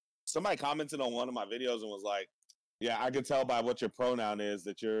Somebody commented on one of my videos and was like, "Yeah, I can tell by what your pronoun is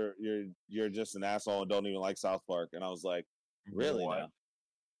that you're just an asshole and don't even like South Park." And I was like, "Really?" What? Now?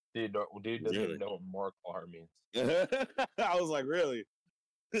 Dude doesn't even know what Marklar means. I was like, "Really?"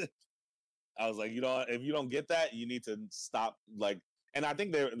 I was like, if you don't get that, you need to stop like. And I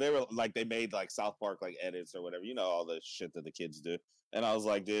think they were like they made like South Park like edits or whatever, all the shit that the kids do. And I was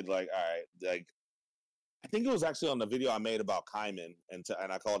like, dude, like, all right, like, I think it was actually on the video I made about Kaiman, and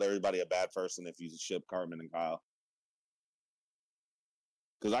I called everybody a bad person if you ship Cartman and Kyle,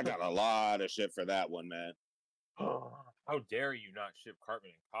 because I got a lot of shit for that one, man. How dare you not ship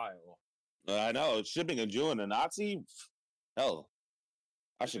Cartman and Kyle? I know shipping a Jew and a Nazi, hell,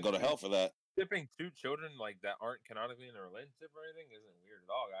 I should go to hell for that. shipping two children like that aren't canonically in a relationship or anything isn't weird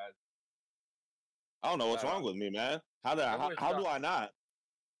at all, guys. I don't know what's wrong with me, man. How do I not?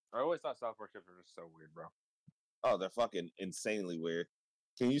 I always thought South Park ships were just so weird, bro. Oh, they're fucking insanely weird.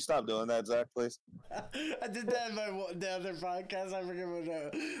 Can you stop doing that, Zach, please? I did that in the other podcast. I forget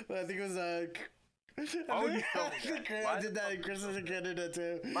what I think it was I did that in Christmas and Canada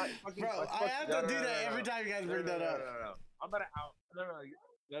too. Bro, I have to do that every time you guys bring that up. No. I'm gonna out.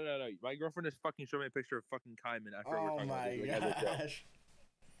 No. My girlfriend is fucking showing me a picture of fucking Kaiman after we're talking about this.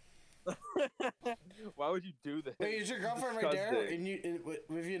 Why would you do this? Wait, is your girlfriend right there?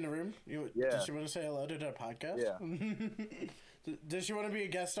 With you in the room? Yeah. Does she want to say hello to the podcast? Yeah. Does she want to be a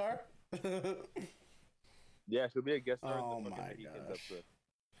guest star? Yeah, she'll be a guest star. Oh my gosh.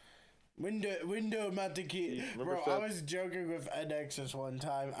 Window Matiki. Bro, I was joking with NX this one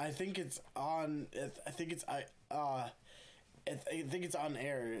time. I think it's on. I think it's on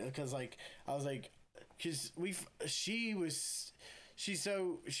air because like I was like, cause she's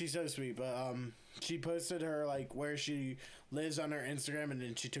so sweet, but she posted her like where she lives on her Instagram, and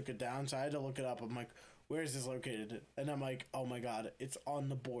then she took it down, so I had to look it up. I'm like, where is this located? And I'm like, oh my god, it's on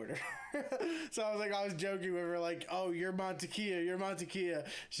the border. So I was joking with her like, oh, you're Montekia.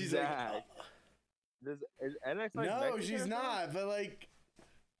 She's like, is NX like no, Mexican she's not, but like.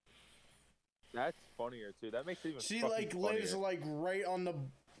 That's funnier too. That makes it even. She like lives like right on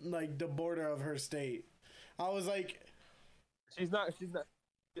the border of her state. I was like, she's not.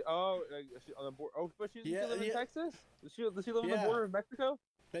 Oh, like, she on the border. Oh, but she live in Texas. Does she live on the border of Mexico?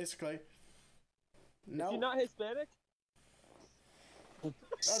 Basically. No. Is she not Hispanic? I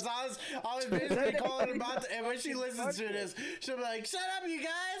was basically calling her about and when she listens to this, she'll be like, "Shut up, you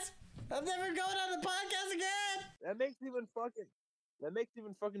guys! I'm never going on the podcast again." That makes it even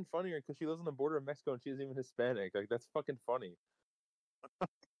fucking funnier because she lives on the border of Mexico and she isn't even Hispanic. Like that's fucking funny.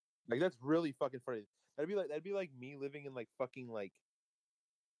 Like that's really fucking funny. That'd be like me living in like fucking like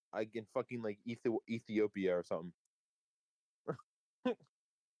in fucking like Ethiopia or something.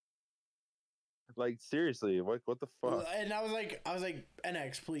 Like seriously, what the fuck? And I was like,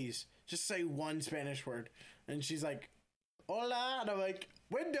 NX, please just say one Spanish word. And she's like, "Hola," and I'm like,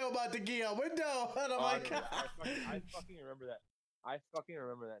 "Window, Montequilla, window," and I'm like, I fucking remember that. I fucking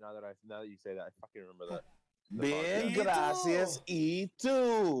remember that now that you say that. I fucking remember that. Bien, gracias, y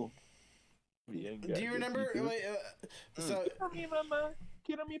tú. Do you remember? Wait, so. Quiero mi mamá,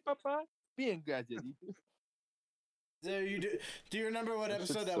 quiero mi papá. Bien, gracias. So do you remember what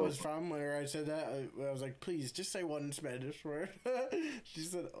episode that was from where I said that? Where I was like, please, just say one Spanish word. She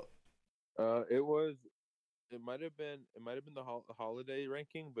said, It might have been the holiday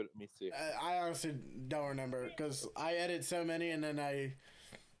ranking, but let me see. I honestly don't remember because I edit so many, and then I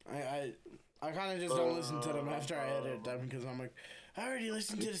kind of just don't listen to them after I edit them because I'm like, I already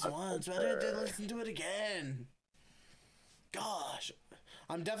listened to this once, but I didn't listen to it again. Gosh,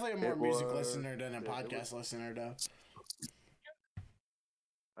 I'm definitely a more music listener than a podcast listener, though.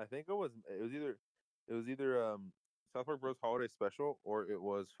 I think it was either South Park Bros Holiday Special or it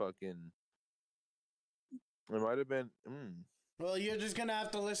was fucking. It might have been. Well, you're just gonna have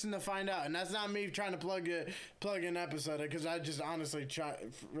to listen to find out, and that's not me trying to plug an episode because I just honestly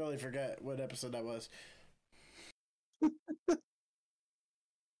really forget what episode that was.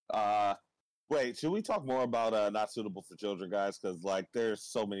 Wait, should we talk more about not suitable for children, guys? Because like, there's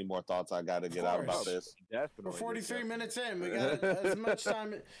so many more thoughts I got to get out about this. Definitely. We're 43 minutes in. We got as much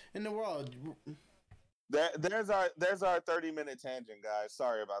time in the world. There's our 30-minute tangent, guys.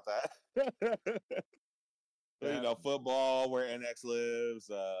 Sorry about that. You know, football, where NX lives,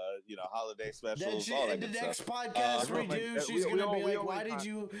 holiday specials. The next podcast we do, she's gonna be like, why did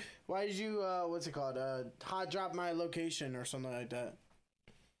you what's it called? Hot drop my location or something like that.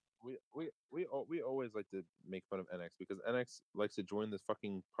 We always like to make fun of NX because NX likes to join this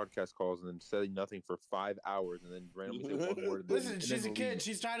fucking podcast calls and then say nothing for 5 hours and then randomly say one word. Listen, she's a kid.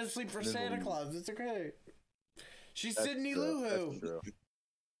 She's trying to sleep for Santa Claus. It's okay. She's Sydney Lou Who.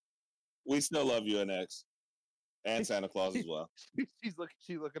 We still love you, NX. And Santa Claus as well. She's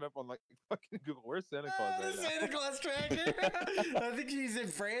looking up on like fucking Google. Where's Santa Claus right now? Santa Claus tracker. I think he's in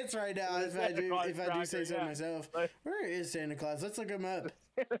France right now. If I do say so myself. Where is Santa Claus? Let's look him up.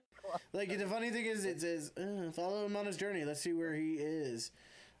 Like the funny thing is, it says follow him on his journey. Let's see where he is.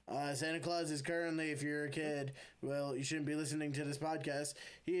 Santa Claus is currently, if you're a kid, well, you shouldn't be listening to this podcast.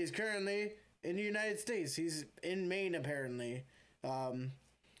 He is currently in the United States. He's in Maine apparently.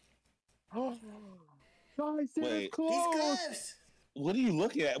 Wait. He's close. What are you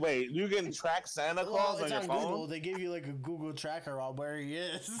looking at? Wait, you can track Santa Claus on it's your on phone? Google. They give you like a Google tracker on where he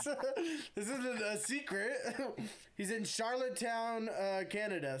is. This isn't a secret. He's in Charlottetown,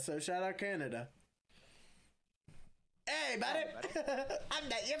 Canada. So shout out Canada. Hey, buddy. I'm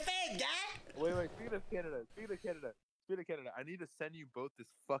not your fan, guy. Wait. Speaking of Canada, I need to send you both this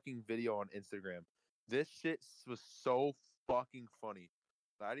fucking video on Instagram. This shit was so fucking funny.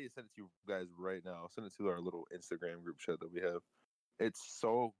 I need to send it to you guys right now. I'll send it to our little Instagram group chat that we have. It's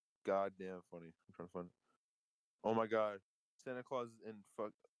so goddamn funny. I'm trying to find it. Oh my god, Santa Claus and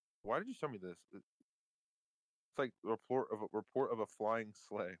fuck. Why did you show me this? It's like report of a flying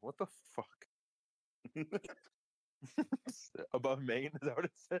sleigh. What the fuck? Above Maine, is that what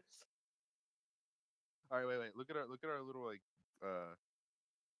it says? All right, wait. Look at our little like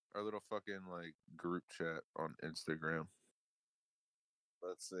our little fucking like group chat on Instagram.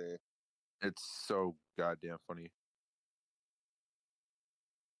 Let's see. It's so goddamn funny.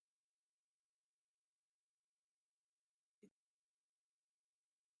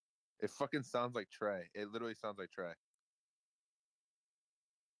 It fucking sounds like Trey. It literally sounds like Trey.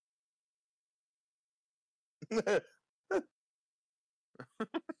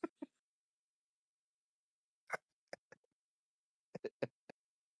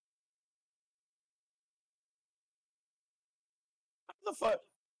 What the fuck?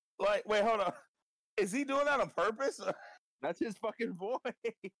 Like, wait, hold on. Is he doing that on purpose? That's his fucking voice.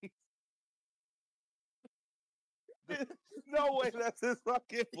 No way, that's his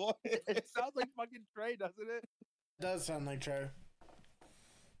fucking voice. It sounds like fucking Trey, doesn't it? It does sound like Trey.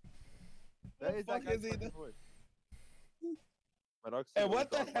 That is that fuck is guy's he fucking voice. My dog's And super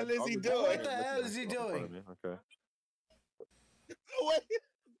what the dog- my hell is dog he was doing? right What the here hell licking is he himself in front doing? of me. Okay.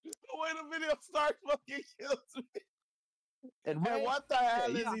 The way the video starts fucking kills me. And What the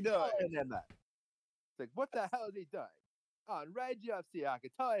hell is he doing? It's like, what the hell is he doing? On Red UFC, I can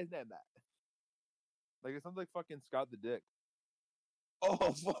tell his name that. Like, it sounds like fucking Scott the Dick. Oh,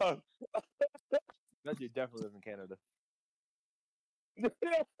 fuck. That dude definitely lives in Canada.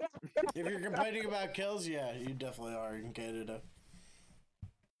 If you're complaining about kills, yeah, you definitely are in Canada.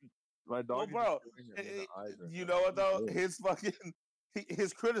 My dog. Well, bro, you know what, though? His fucking...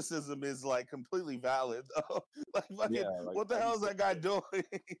 His criticism is like completely valid. Though. Like, fucking, Yeah, like, what the hell is that guy doing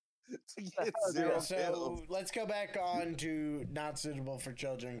to get zero So kills? let's go back on to not suitable for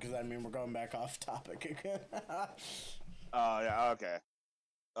children because I mean we're going back off topic again. Oh yeah, okay.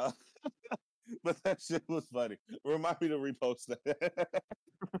 But that shit was funny. Remind me to repost that.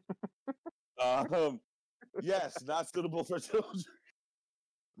 Yes, not suitable for children.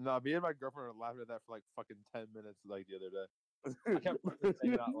 No, me and my girlfriend were laughing at that for like fucking 10 minutes like the other day. I kept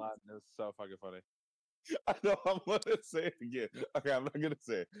saying out loud, and it was so fucking funny. I know, I'm gonna say it again. Okay, I'm not gonna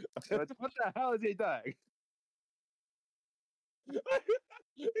say it. What the hell is he doing?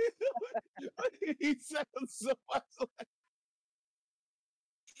 He sounds so much like.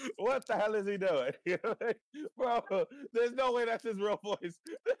 What the hell is he doing? You know, like, bro, there's no way that's his real voice.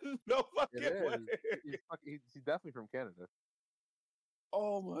 There's no fucking way. He's definitely from Canada.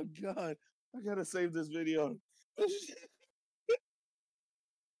 Oh my god. I gotta save this video.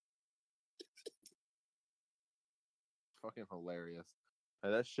 Fucking hilarious.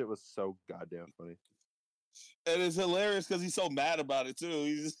 And that shit was so goddamn funny. And it's hilarious because he's so mad about it too.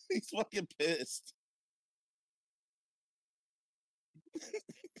 He's fucking pissed.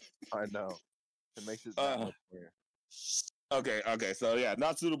 I know. It makes it that much weird. Okay. So yeah,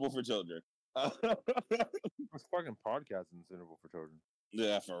 not suitable for children. This fucking podcast isn't suitable for children.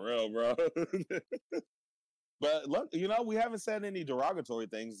 Yeah, for real, bro. But look, you know, we haven't said any derogatory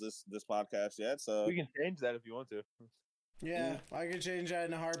things this podcast yet, so We can change that if you want to. Yeah, I can change that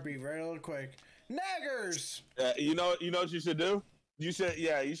in a heartbeat, real quick. Naggers. you know what you should do? You should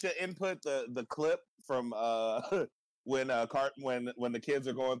input the clip from when the kids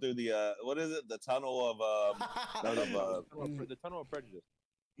are going through the what is it? The tunnel of The tunnel of prejudice.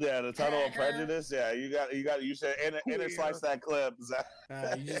 yeah, the tunnel of prejudice. Yeah, you should inner slice that clip. Zach.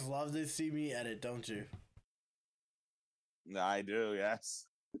 You just love to see me edit, don't you? No, I do. Yes.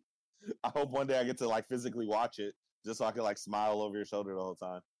 I hope one day I get to like physically watch it, just so I can like smile over your shoulder the whole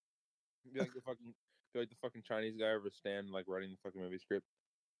time. Be like the fucking Chinese guy over stand like writing the fucking movie script.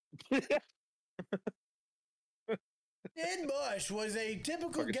 Ed Bush was a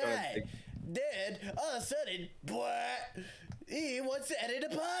typical Fucking guy. Dead, all of a sudden, what? He wants to edit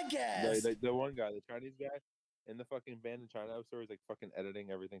a podcast. The one guy, the Chinese guy in the fucking band in China episode, is like fucking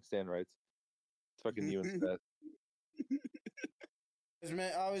editing everything Stan writes. It's fucking you and Seth.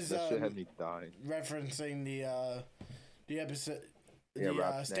 I was That shit had me dying. referencing the episode, Yeah, the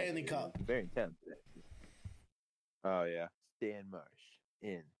Rob Stanley Snack, Cup. Very intense. Oh yeah, Stan Marsh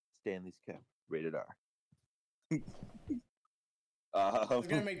in Stanley's Cup, rated R. I was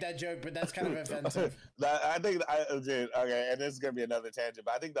gonna make that joke, but that's kind of offensive. I think dude, okay, and this is gonna be another tangent,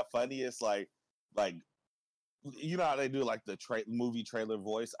 but I think the funniest, like, you know how they do like the movie trailer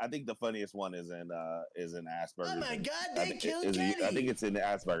voice. I think the funniest one is in Asperger's. Oh my God, they killed Kenny. I think it's in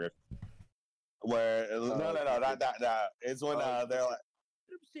Asperger's. Where no, not. It's when they're like,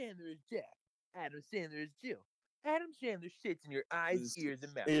 Adam Sandler is Jack. Adam Sandler is Jill. Adam Sandler shits in your eyes, ears,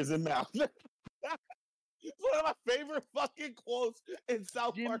 and mouth. Ears and mouth. It's one of my favorite fucking quotes in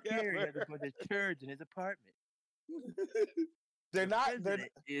South Jim Park Carrey ever. has a bunch of turds in his apartment. They're not.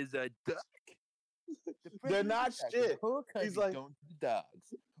 President is a duck. They're not shit. He's like going to the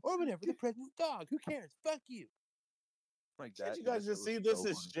dogs or whatever. The president's dog. Who cares? Fuck you. Like that. Can't you guys just see this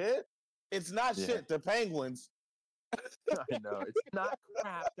is shit? It's not shit. They're penguins. I know. It's not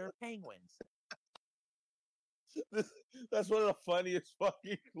crap. They're penguins. That's one of the funniest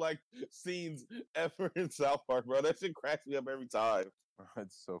fucking like scenes ever in South Park, bro. That shit cracks me up every time.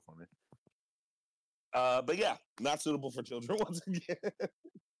 It's so funny. But yeah, not suitable for children once again.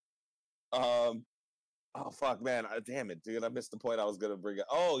 Oh fuck, man! Damn it, dude! I missed the point I was gonna bring up.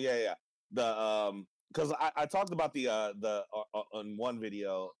 Oh yeah. The because I talked about the on one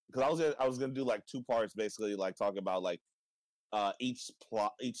video because I was gonna do like 2 parts basically, like talking about like each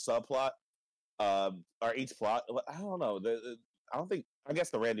subplot. Or each plot. I don't know. I don't think. I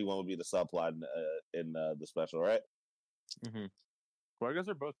guess the Randy one would be the subplot in the special, right? Mm-hmm. Well, I guess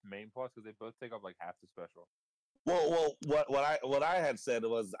they're both main plots because they both take up like half the special. Well, what I had said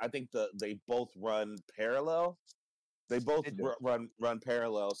was I think they both run parallel. They both run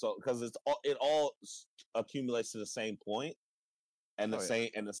parallel. So because it all accumulates to the same point and the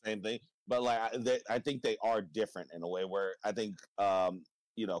same thing. But like I think they are different in a way where I think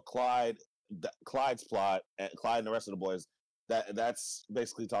Clyde's plot and Clyde and the rest of the boys that's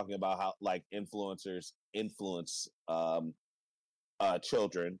basically talking about how like influencers influence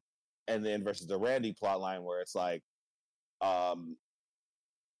children, and then versus the Randy plot line where it's like apps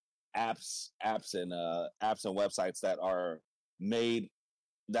and websites that are made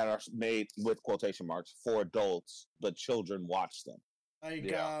with quotation marks for adults, but children watch them. Like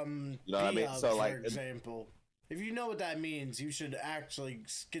you know what I mean? So like, for example. If you know what that means, you should actually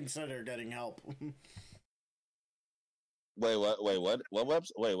consider getting help. Wait, what? Wait, what? What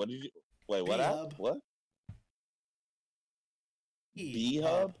website? Wait, what did you? Wait, what app? What?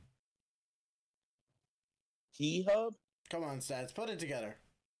 B-Hub? P-Hub? Come on, Stats, put it together.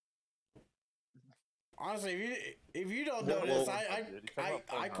 Honestly, if you don't know this,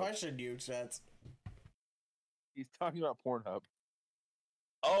 I question you, Stats. He's talking about Pornhub.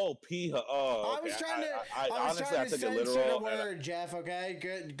 Oh, P-Hub. Oh, okay. I was trying to censor the word, Jeff. Okay,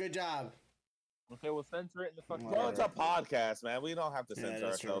 good job. Okay, we'll censor it in the fucking. Well, it's a podcast, man. We don't have to censor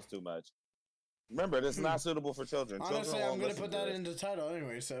ourselves too much. Remember, this is not suitable for children. Honestly, I'm gonna put that in the title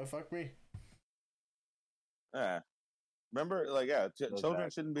anyway, so fuck me. Yeah. Remember, like,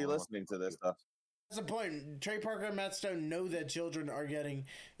 children shouldn't be listening to this stuff. That's the point. Trey Parker and Matt Stone know that children are getting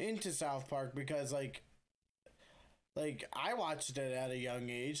into South Park because, like I watched it at a young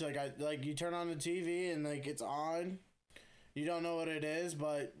age. Like you turn on the TV and like it's on. You don't know what it is,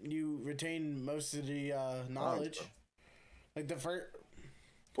 but you retain most of the knowledge. Like the first.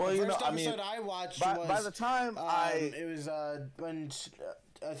 Well, the first episode I watched was by the time it was when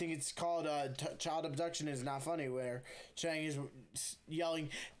I think it's called Child Abduction is Not Funny, where Chang is yelling,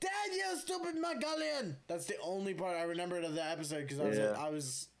 "Dad, you stupid Mongolian!" That's the only part I remembered of the episode because I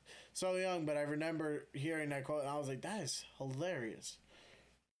was so young, but I remember hearing that quote and I was like, "That is hilarious."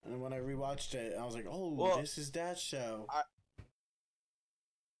 And when I rewatched it, I was like, "Oh, this is that show."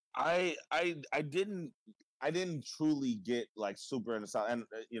 I didn't truly get like super into South, and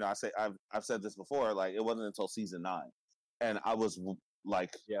I've said this before. Like it wasn't until season 9, and I was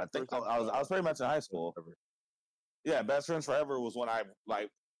like, I think I was pretty much in high school. Yeah, Best Friends Forever was when I like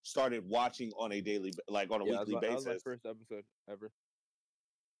started watching on a daily, like on a weekly basis. That was my first episode ever.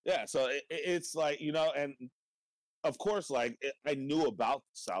 Yeah, so it's like and of course, like I knew about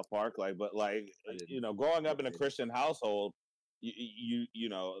South Park, like, but like growing up in a Christian household.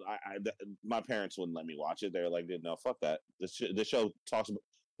 My parents wouldn't let me watch it. They're like, no, fuck that. This show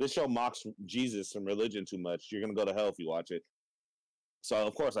mocks Jesus and religion too much. You're gonna go to hell if you watch it. So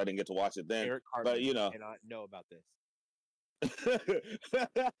of course I didn't get to watch it then. Eric Cartman cannot know about this.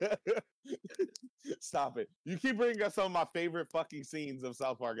 Stop it! You keep bringing up some of my favorite fucking scenes of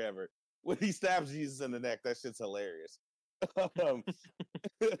South Park ever. When he stabs Jesus in the neck, that shit's hilarious. I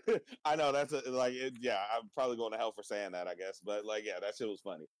know that's I'm probably going to hell for saying that, I guess, but like, yeah, that shit was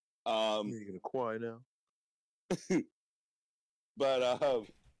funny. You're gonna cry now. But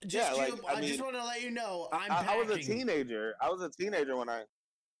Just yeah, like I I just mean, want to let you know I'm I was a packing. teenager. I was a teenager when I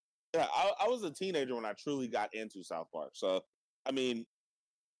was a teenager when I truly got into South Park. So I mean,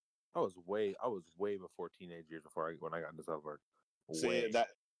 I was way before teenage years when I got into South Park. see Way. that.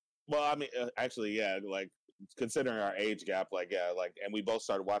 Well, I mean, actually, yeah, like considering our age gap, like yeah, like, and we both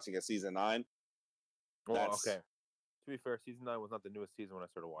started watching at season 9. Well, That's okay. To be fair, season 9 was not the newest season when I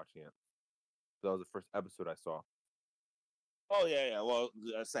started watching it. That was the first episode I saw. oh yeah. Well,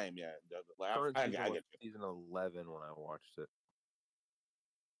 same, yeah. Like, Current I season get was you. season 11 when I watched it.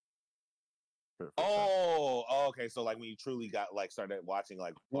 For the first time. Oh, okay. So like when you truly got like started watching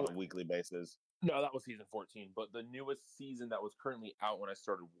like on a Well, weekly basis. No, that was season 14. But the newest season that was currently out when I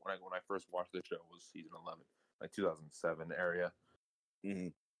first watched the show was season 11, like 2007 area. Mm-hmm.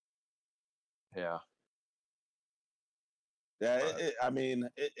 Yeah. Yeah, I mean,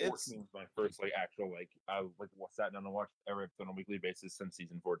 it's 14 was my first like actual I sat down and watched every episode on a weekly basis since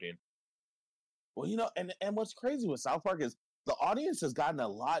season 14. well, and what's crazy with South Park is the audience has gotten a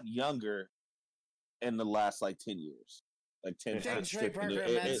lot younger in the last like 10 years, like 10, I think 10, Trey 15 Parker years.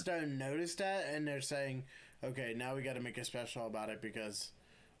 and Matt Stone noticed that, and they're saying, "Okay, now we got to make a special about it because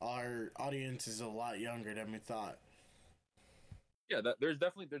our audience is a lot younger than we thought." Yeah, there's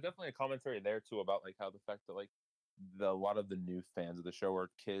definitely a commentary there too about like how the fact that like a lot of the new fans of the show are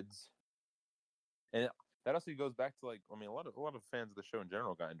kids, and that also goes back to like I mean a lot of fans of the show in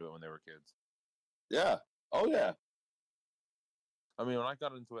general got into it when they were kids. Yeah. Oh yeah. I mean when I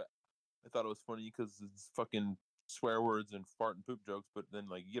got into it, I thought it was funny because it's fucking swear words and fart and poop jokes, but then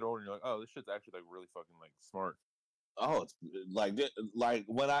like you get older and you're like, oh, this shit's actually like really fucking like smart. Oh, it's like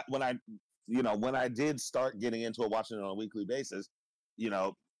when I did start getting into it, watching it on a weekly basis, you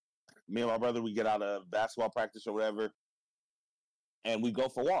know, me and my brother, we get out of basketball practice or whatever, and we go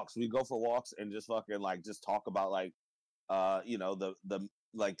for walks. We go for walks and just fucking like just talk about like the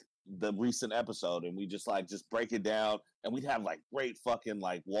like the recent episode, and we just break it down, and we'd have like great fucking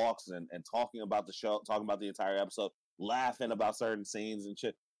like walks and talking about the show, talking about the entire episode, laughing about certain scenes and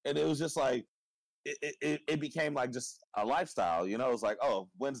shit. And it was just like it became like just a lifestyle, you know. It was like, oh,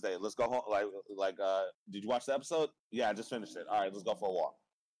 Wednesday, let's go home. Did you watch the episode? Yeah, I just finished it. All right, let's go for a walk.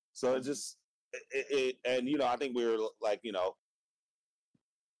 So it just and I think we were like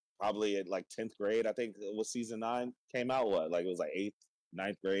probably at like 10th grade. I think it was season 9 came out. What, like it was like 8th,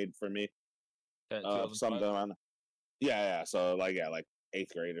 9th grade for me. Something around. Yeah. So like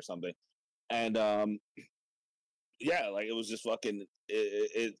 8th grade or something. And yeah, like it was just fucking.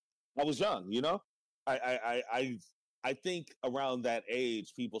 I was young, you know. I think around that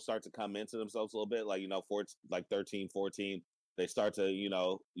age, people start to come into themselves a little bit. Like 13, 14, they start to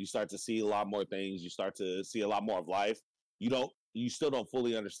you start to see a lot more things. You start to see a lot more of life. You still don't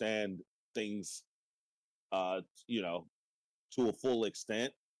fully understand things, to a full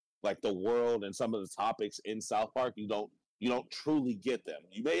extent. Like the world and some of the topics in South Park, you don't truly get them.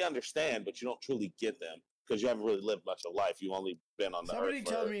 You may understand, but you don't truly get them because you haven't really lived much of life. You've only been on the Somebody earth.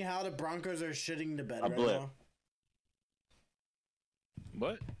 tell me how the Broncos are shitting the bed A right blip. now.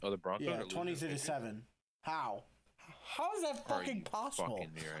 What? Oh, the Broncos? Yeah, are 23-7. How? How is that fucking possible?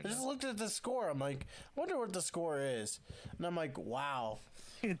 fucking me right I just now? looked at the score. I'm like, I wonder what the score is. And I'm like, wow.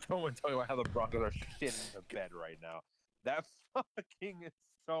 Don't tell me about how the Broncos are shitting the bed right now. That fucking is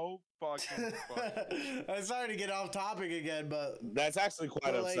so fucking funny. I'm sorry to get off topic again, but That's actually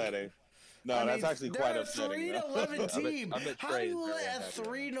quite upsetting. that's actually quite upsetting. They're a 3-11 team. I bet How Trey do you is very let a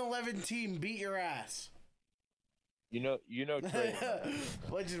unhappy right 3-11 team beat your ass? You know, Trey.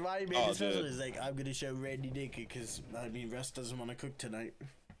 Which is why he made Oh, this special. dude. He's like, I'm gonna show Randy naked because Russ doesn't want to cook tonight.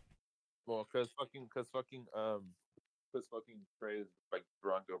 Well, because fucking Trey is like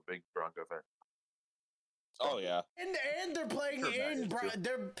big Bronco fan. Oh yeah. And they're playing Sure, Matt in is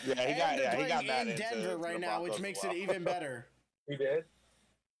too. He got Matt in into Denver right the now, which Broncos makes as well. it even better. He did.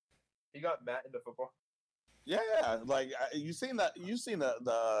 He got Matt into football. Yeah. Like you seen the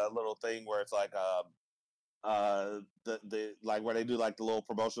little thing where it's like the like where they do like the little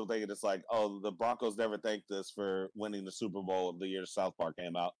promotional thing, and it's like, oh, the Broncos never thanked us for winning the Super Bowl the year South Park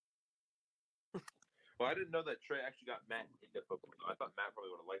came out. Well, I didn't know that Trey actually got Matt into football. I thought Matt probably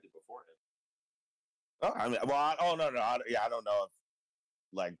would have liked it beforehand. Oh, I mean, well, I don't know if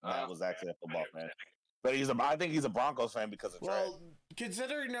like Matt was actually a football fan, but I think he's a Broncos fan because of Trey. Well,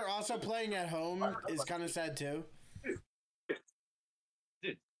 considering they're also playing at home is kind of sad too.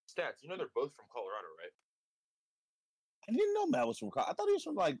 Dude, stats. You know they're both from Colorado, right? I didn't know Matt was from. I thought he was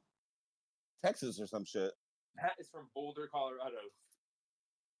from like Texas or some shit. Matt is from Boulder, Colorado.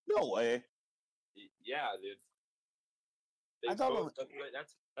 No way. Yeah, dude. I thought both,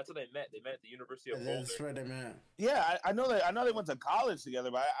 that's what they met. They met at the University of Boulder. That's what I meant. Yeah, I know they went to college together,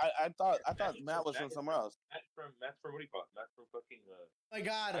 but I thought Matt was from somewhere else. Matt's from what do you call it? Matt's from fucking. Oh my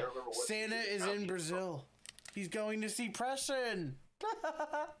God, Santa is in Brazil. He's going to see Preston.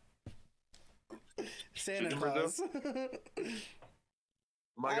 Santa Claus. Oh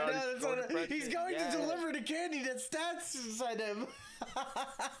my God, he's going to deliver the candy that Stats inside him.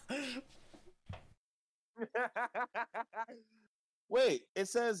 Wait, it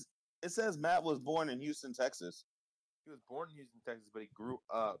says Matt was born in Houston, Texas. He was born in Houston, Texas, but he grew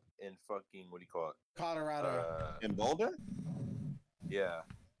up in fucking what do you call it? Colorado. In Boulder? Yeah.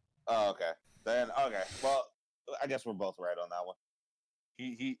 Oh, okay. Then okay. Well, I guess we're both right on that one.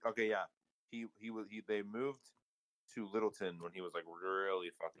 They moved to Littleton when he was like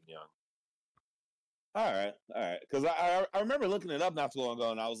really fucking young. All right. Because I remember looking it up not too long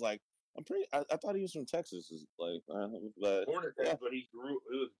ago, and I was like, I thought he was from Texas. Like, but Born in Texas, but he grew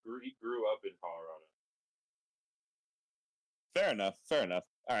up in Colorado. Fair enough.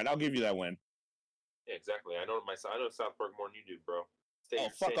 All right, I'll give you that win. Yeah, exactly. I know South Park more than you do, bro.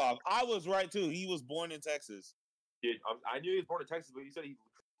 Fuck off! I was right too. He was born in Texas. Dude, I knew he was born in Texas, but you said he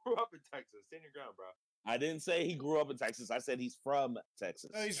grew up in Texas. Stand your ground, bro. I didn't say he grew up in Texas. I said he's from Texas.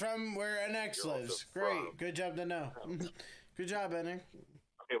 Oh, he's from where NX lives. Great. Good job to know. Good job, NX.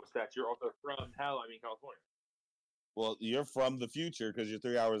 Okay, what's that? You're also from California. Well, you're from the future because you're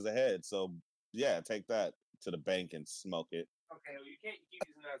 3 hours ahead. So, yeah, take that to the bank and smoke it. Okay, well, you can't keep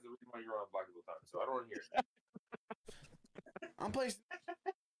using that as the reason why you're on Unblockable Time, so I don't want to hear it. I'm placed.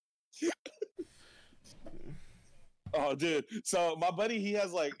 Oh, dude. So my buddy, he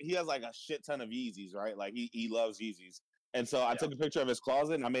has like a shit ton of Yeezys, right? Like he loves Yeezys. And so I took a picture of his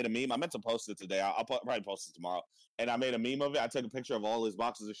closet and I made a meme. I meant to post it today. I'll probably post it tomorrow. And I made a meme of it. I took a picture of all his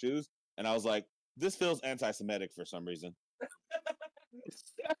boxes of shoes, and I was like, "This feels anti-Semitic for some reason."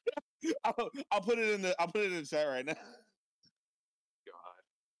 I'll put it in the chat right now. God,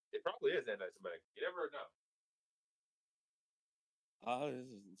 it probably is anti-Semitic. You never know.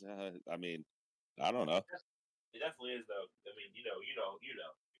 I mean, I don't know. It definitely is, though. I mean, you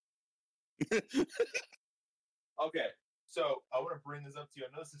know. Okay, so I want to bring this up to you.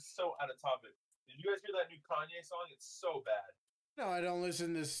 I know this is so out of topic. Did you guys hear that new Kanye song? It's so bad. No, I don't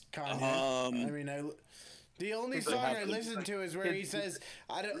listen to Kanye. The only song I listen to is where he says,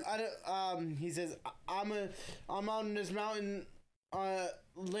 he says, I'm on this mountain,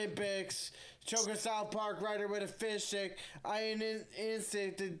 Olympics, choke a South Park rider with a fish stick. I ain't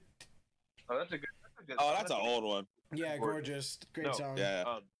instinct. Oh, that's a good. Oh, that's an old one. Yeah, gorgeous. Great song.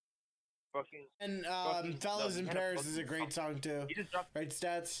 Yeah. And Fellas in Paris is a great song too. He just dropped right,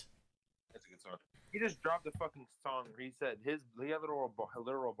 Stats? That's a good song. He just dropped a fucking song where he said he had a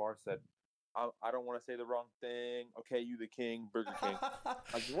literal bar said, I don't want to say the wrong thing. Okay, you the king, Burger King.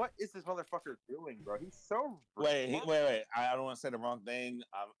 Like, what is this motherfucker doing, bro? He's so wait. I don't want to say the wrong thing.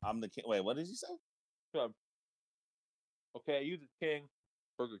 I'm the king. Wait, what did he say? Okay, you the king,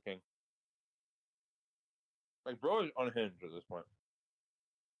 Burger King. Like, bro is unhinged at this point.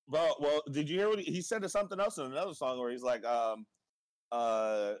 Bro, well, did you hear what he said to something else in another song where he's like, how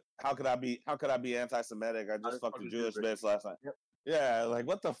could I be anti-Semitic? I just fucked a Jewish bitch last night. Yep. Yeah, like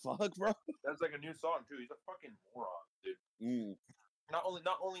what the fuck, bro? That's like a new song too. He's a fucking moron, dude. Mm. Not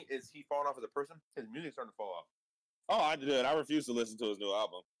only is he falling off as a person, his music's starting to fall off. Oh, I did. I refuse to listen to his new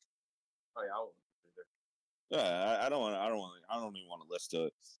album. Oh yeah, I won't. Yeah, I don't even want to listen to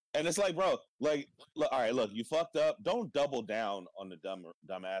it. And it's like, bro, like, look, all right, look, you fucked up. Don't double down on the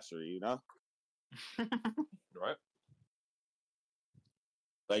dumbassery, you know? Right?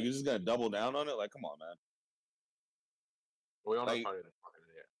 Like, you're just gonna double down on it? Like, come on, man. We all know Like, how it is.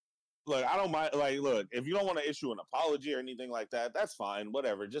 Look, I don't mind. Like, look, if you don't want to issue an apology or anything like that, that's fine.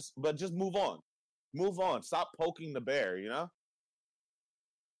 Whatever. Just move on. Move on. Stop poking the bear. You know.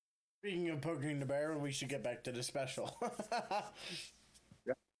 Speaking of poking the bear, we should get back to the special.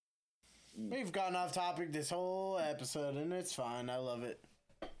 Yeah. We've gone off topic this whole episode, and it's fine. I love it.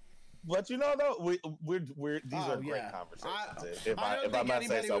 But you know, though, we're these are great conversations. I don't think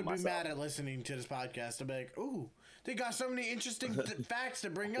anybody would be mad at listening to this podcast. I'd be like, "Ooh, they got so many interesting facts to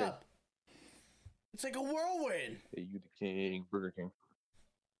bring up." It's like a whirlwind. Hey, you the king, Burger King.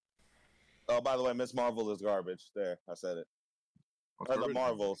 Oh, by the way, Miss Marvel is garbage. There, I said it. Or the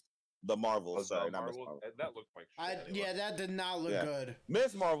Marvels. The Marvels. Sorry, not Miss Marvel. That looked like shit. Yeah, that did not look good.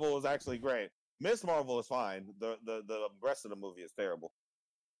 Miss Marvel is actually great. Miss Marvel is fine. The rest of the movie is terrible.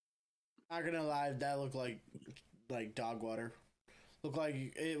 Not gonna lie, that looked like dog water. Looked like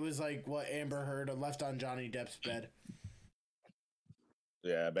it was like what Amber Heard left on Johnny Depp's bed.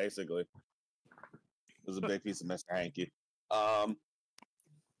 Yeah, basically. It was a big piece of Mr. Hanky. By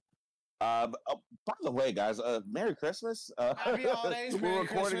the way, guys, Merry Christmas. Happy holidays. We're Merry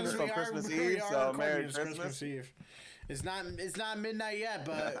recording Christmas. this on Christmas Eve, so Merry Christmas. Eve. It's not midnight yet,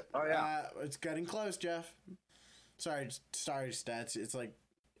 but Oh, yeah. it's getting close, Jeff. Sorry, stats. It's like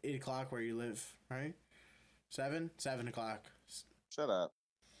 8 o'clock where you live, right? 7 o'clock. Shut up.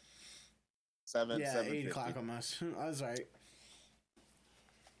 7. Yeah, 7:50. 8 o'clock almost. I was right.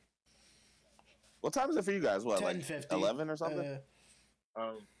 What time is it for you guys? What, 10:50. like 11 or something?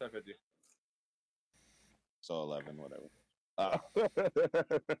 10:50. So 11, whatever.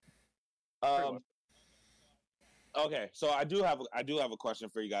 Okay, so I do have a question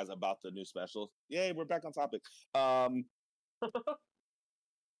for you guys about the new specials. Yay, we're back on topic. Okay,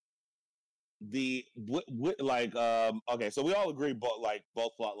 so we all agree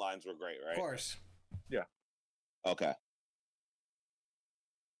both plot lines were great, right? Of course. Yeah. Okay.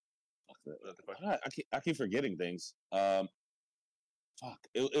 I keep forgetting things. Fuck.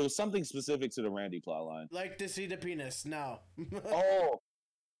 It was something specific to the Randy plot line. Like to see the penis. No. Oh.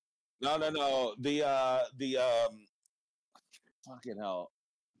 No. The fucking hell.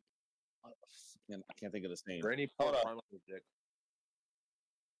 I can't think of this name. Randy Hold up. Parnell's dick.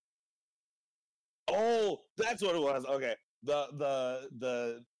 Oh, that's what it was. Okay.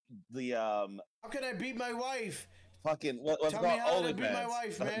 The How can I beat my wife? fucking what's Tell called me how to OnlyFans. beat my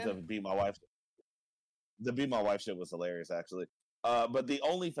wife, man. The beat my wife. The beat my wife shit was hilarious, actually. But the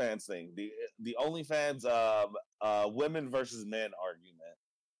OnlyFans thing, the OnlyFans women versus men argument.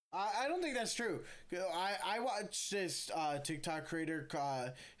 I don't think that's true. I watched this TikTok creator.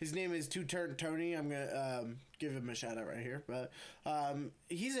 His name is Two Turn Tony. I'm gonna give him a shout out right here. But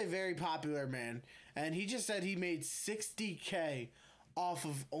he's a very popular man, and he just said he made $60K off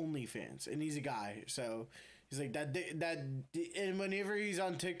of OnlyFans, and he's a guy. So he's like that. And whenever he's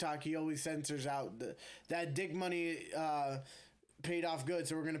on TikTok, he always censors out that dick money. Paid off good,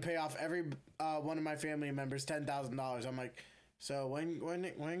 so we're gonna pay off every one of my family members $10,000. I'm like, so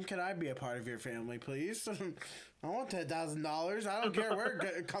when can I be a part of your family, please? I want $10,000. I don't care where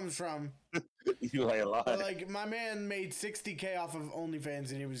it comes from. You lay a lot. But like my man made $60K off of OnlyFans,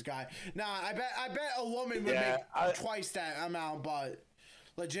 and he was a guy. Nah, I bet a woman would make twice that amount, but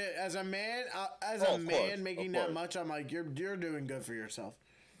legit as a man, making that much, I'm like, you're doing good for yourself.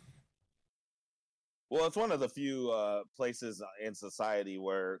 Well, it's one of the few places in society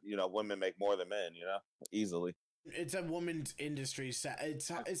where women make more than men. Easily. It's a woman's industry. It's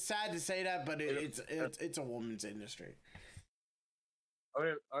sad to say that, but it's a woman's industry.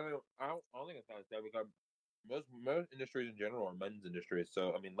 I don't think it's not sad because most industries in general are men's industries.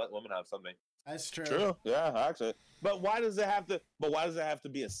 So I mean, let women have something. That's true. True. Yeah, actually. But why does it have to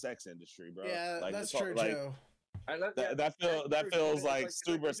be a sex industry, bro? Yeah, like, that's true too. That feels like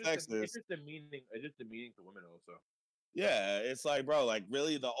super sexist. It's just the meaning. It's just the meaning to women also. Yeah, it's like, bro, like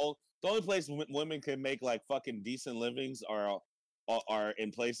really the only place women can make like fucking decent livings are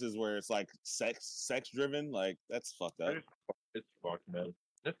in places where it's like sex driven. Like that's fucked up. It's fucked, man.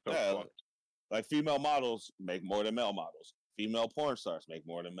 It's so fucked. Like female models make more than male models. Female porn stars make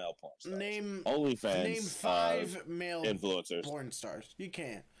more than male porn stars. Name OnlyFans. 5 male influencers porn stars. You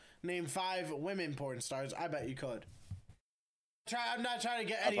can't name 5 women porn stars. I bet you could. I'm not trying to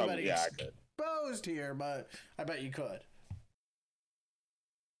get anybody exposed here, but I bet you could.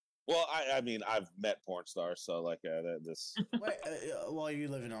 Well, I mean, I've met porn stars, so like this. Well, you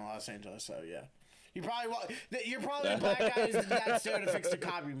live in Los Angeles, so yeah. You're probably the black guy that's there to fix the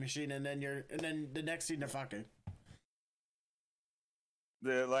copy machine, and then the next scene they're fucking.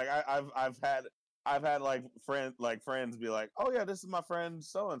 Like I've had like friends be like, oh yeah, this is my friend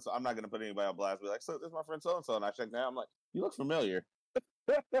so and so. I'm not gonna put anybody on blast. Be like, so this is my friend so and so, and I check that. I'm like, you look familiar.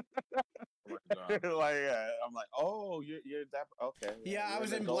 Like I'm like, oh, you're that okay. Yeah, I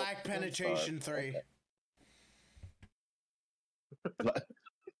was in Black Penetration 3.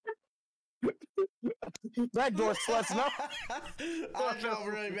 Backdoor sluts, no. I felt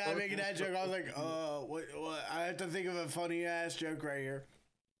really bad making that joke. I was like, oh, what? I have to think of a funny ass joke right here.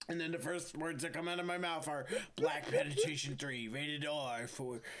 And then the first words that come out of my mouth are Black Penetration 3, rated R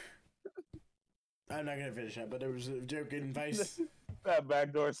for. I'm not gonna finish that, but there was a joke in Vice. That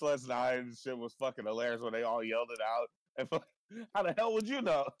Backdoor Sluts 9 shit was fucking hilarious when they all yelled it out. And how the hell would you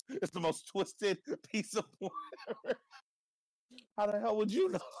know? It's the most twisted piece of porn ever. How the hell would you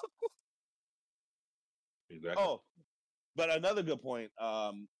know? Exactly. Oh, but another good point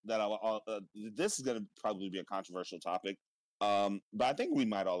that this is going to probably be a controversial topic, but I think we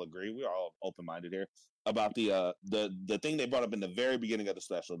might all agree. We're all open-minded here about the thing they brought up in the very beginning of the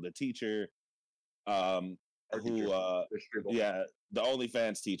special. The teacher, the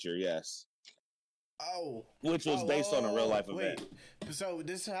OnlyFans teacher, yes. which was based on a real life event. So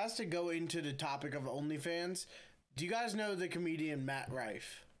this has to go into the topic of OnlyFans. Do you guys know the comedian Matt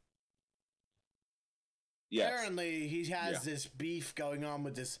Rife? Yes. Apparently, he has this beef going on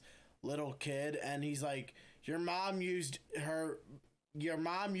with this little kid, and he's like, your mom used her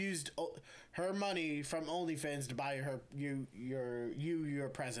money from OnlyFans to buy your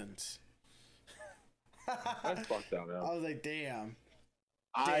presents. That's fucked up, man. I was like, damn.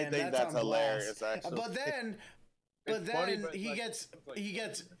 I think that's hilarious, actually. But then he gets.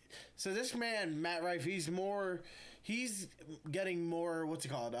 So this man, Matt Rife, he's getting more. What's it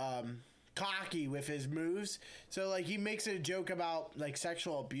called? Cocky with his moves. So like he makes a joke about like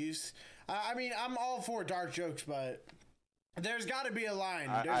sexual abuse. I mean, I'm all for dark jokes, but there's got to be a line.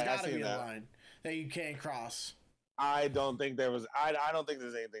 There's got to be a line that you can't cross. I don't think there was. I don't think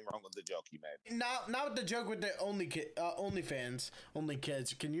there's anything wrong with the joke he made. Not with the joke with the OnlyFans, only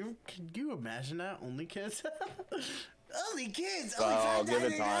kids. Can you imagine that? Only kids. Only kids. Oh, give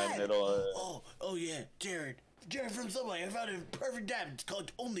it time. It'll. Oh yeah, Jared from Subway. I found a perfect app. It's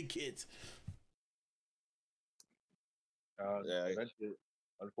called Only Kids.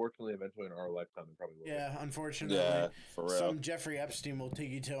 Unfortunately, eventually in our lifetime, it probably will. Yeah, unfortunately. Yeah, for real. Some Jeffrey Epstein will take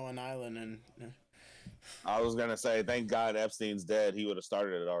you to an island and. I was gonna say, thank God Epstein's dead. He would have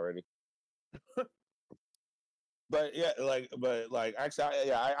started it already. But actually,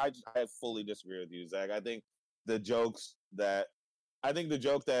 I fully disagree with you, Zach. I think the joke that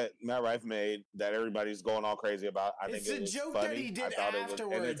Matt Rife made that everybody's going all crazy about. It's think a was joke funny. that he did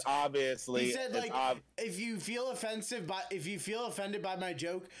afterwards. And it's obviously he said like, if you feel offended by my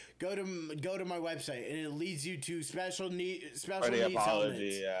joke, go to my website and it leads you to special needs apology.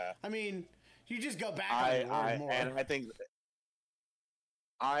 elements. Yeah, I mean. You just go back on the word more. And I think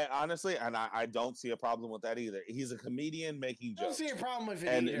I honestly, and I don't see a problem with that either. He's a comedian making jokes. I don't see a problem with it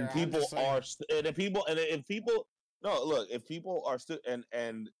and either. People are, and if people, no, look, if people are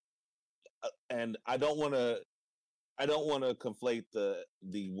and I don't want to conflate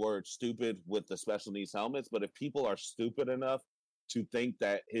the word stupid with the special needs helmets, but if people are stupid enough to think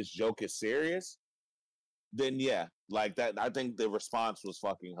that his joke is serious, then yeah, like that, I think the response was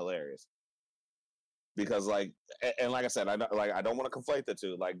fucking hilarious. Because like I said, I don't want to conflate the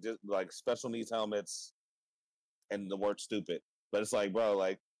two, like just like special needs helmets and the word stupid. But it's like, bro,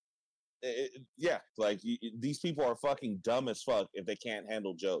 like, these people are fucking dumb as fuck if they can't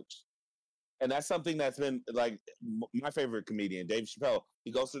handle jokes. And that's something that's been like my favorite comedian, Dave Chappelle.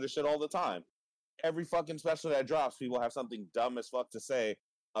 He goes through this shit all the time. Every fucking special that drops, people have something dumb as fuck to say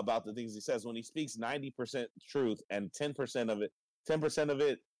about the things he says. When he speaks 90% truth and 10% of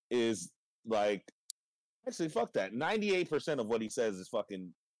it is like. Actually, fuck that. 98% of what he says is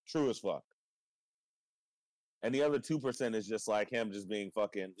fucking true as fuck. And the other 2% is just like him just being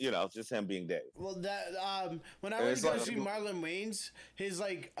fucking, just him being Dave. Well, that when I went to go see Marlon Wayans, his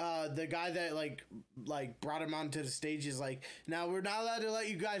the guy that like brought him onto the stage is like, now we're not allowed to let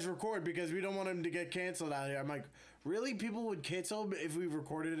you guys record because we don't want him to get canceled out here. I'm like, really? People would cancel if we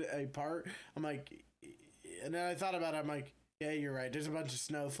recorded a part? I'm like, and then I thought about it. I'm like, yeah, you're right. There's a bunch of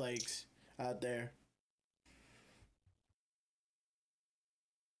snowflakes out there.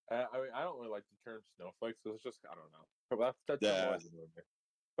 I mean, I don't really like the term snowflakes. So it's just, I don't know. That's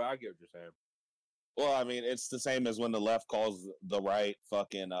but I get what you're saying. Well, I mean, it's the same as when the left calls the right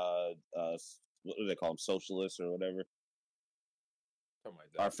fucking what do they call them, socialists or whatever. Something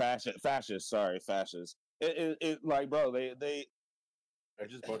like that. Or fascists. Sorry, fascists. It like, bro, they they're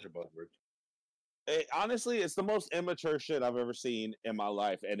just a bunch of buzzwords. Honestly, it's the most immature shit I've ever seen in my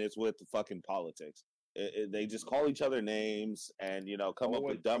life, and it's with fucking politics. They just call each other names and come up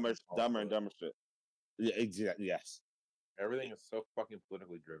with dumber and dumber shit. Yeah, yes. Everything is so fucking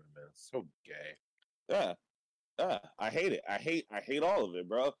politically driven, man. It's so gay. Yeah. I hate it. I hate all of it,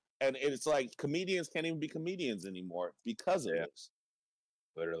 bro. And it's like comedians can't even be comedians anymore because of this.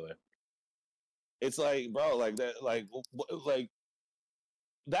 Literally. It's like, bro, like that, like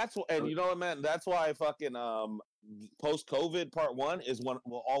that's what, and you know what, man? That's why fucking post-COVID part 1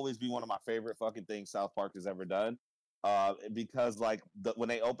 will always be one of my favorite fucking things South Park has ever done. Because like when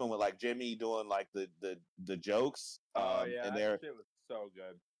they open with like Jimmy doing like the jokes, and that shit was so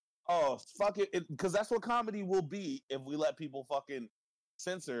good. Oh fuck it, because that's what comedy will be if we let people fucking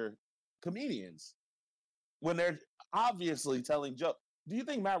censor comedians when they're obviously telling jokes. Do you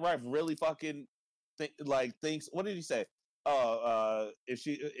think Matt Rife really fucking thinks? What did he say? If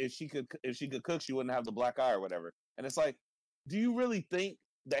she could cook, she wouldn't have the black eye or whatever. And it's like, do you really think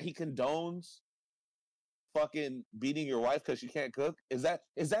that he condones fucking beating your wife because she can't cook? Is that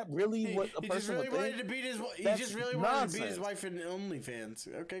really what a person would think? He just really wanted to beat his wife in OnlyFans.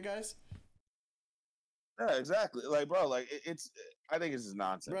 Okay, guys. Yeah, exactly. Like, bro, like it's. I think it's just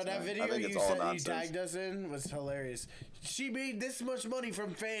nonsense. Bro, that man. video I think you it's all said you nonsense. tagged us in was hilarious. She made this much money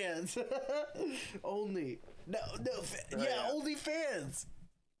from fans. Only. No, yeah, only fans.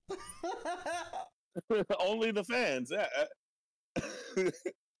 Only the fans. Yeah.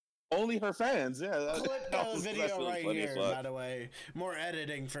 Only her fans. Yeah. Clip the video really right funny as here, fuck. by the way. More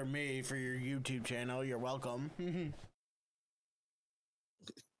editing for me for your YouTube channel. You're welcome.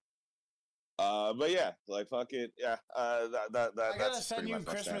 But yeah, like fuck it. Yeah. I gotta That's send pretty you much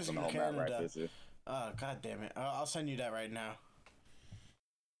my Christmas stance on in the whole Matt Canada. Rife issue. God damn it. I'll send you that right now.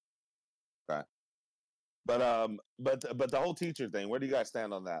 Okay. But the whole teacher thing, where do you guys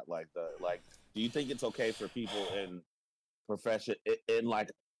stand on that? Do you think it's okay for people in like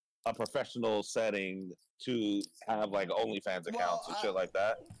a professional setting to have like OnlyFans accounts and shit like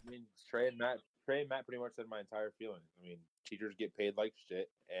that? I mean, Trey and Matt pretty much said my entire feelings. I mean, teachers get paid like shit,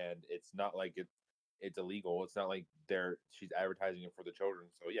 and it's not like it's illegal. It's not like she's advertising it for the children.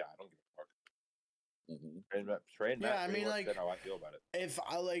 So yeah, I don't give a fuck. Trey and Matt Yeah, I mean, like, said how I feel about it. if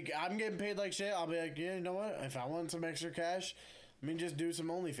I'm getting paid like shit, I'll be like, yeah, you know what? If I want some extra cash, I mean, just do some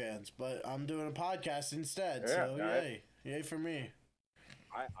OnlyFans. But I'm doing a podcast instead, so yay for me.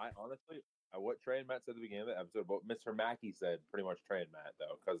 I honestly, what Trey and Matt said at the beginning of the episode, what Mr. Mackey said, pretty much Trey and Matt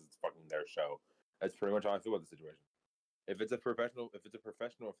though, because it's fucking their show. That's pretty much how I feel about the situation. If it's a professional, if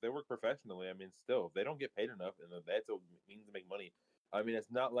they work professionally, I mean, still, if they don't get paid enough, and that's a means to make money. I mean,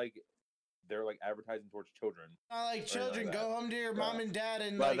 it's not like they're like advertising towards children. Not like children, like go home to your mom and dad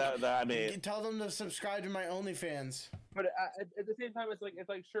and tell them to subscribe to my OnlyFans. But at the same time, it's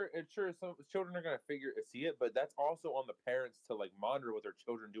like sure some children are gonna see it, but that's also on the parents to like monitor what their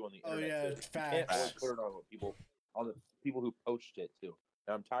children do on the internet. Oh yeah, too. facts. You can't always put it on the people who post shit too.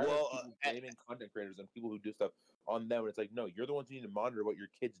 And I'm tired of people blaming content creators and people who do stuff on them. And it's like, no, you're the ones who need to monitor what your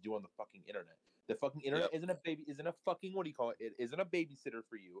kids do on the fucking internet. The fucking internet isn't a fucking what do you call it? It isn't a babysitter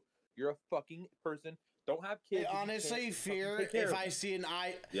for you. You're a fucking person. Don't have kids. I honestly fear if I see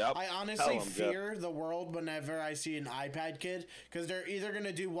I honestly fear the world whenever I see an iPad kid, because they're either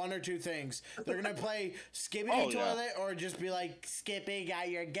gonna do one or two things. They're gonna play Skibbity Toilet or just be like, Skippy got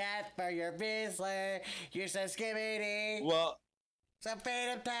your gat for your Whistler. You're so Skibbity. Well, some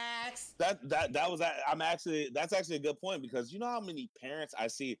phantom tax. That's actually a good point, because you know how many parents I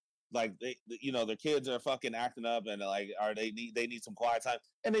see, like their kids are fucking acting up and they need some quiet time,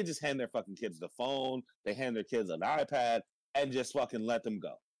 and they just hand their fucking kids the phone, they hand their kids an iPad and just fucking let them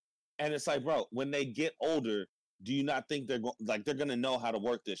go. And it's like, bro, when they get older, do you not think they're gonna know how to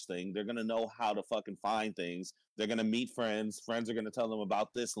work this thing? They're gonna know how to fucking find things. They're gonna meet friends. Friends are gonna tell them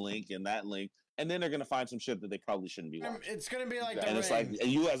about this link and that link, and then they're gonna find some shit that they probably shouldn't be watching. It's gonna be like, and it's like,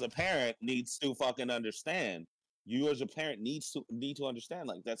 you as a parent needs to fucking understand. You as a parent need to understand,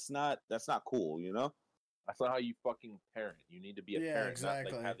 like that's not cool, you know? That's not how you fucking parent. You need to be a parent,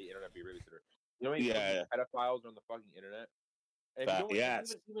 exactly. not like have the internet be a babysitter. You know what I mean? Pedophiles on the fucking internet.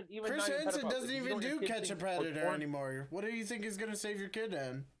 Even Chris Hansen doesn't even do Catch a Predator anymore. What do you think is gonna save your kid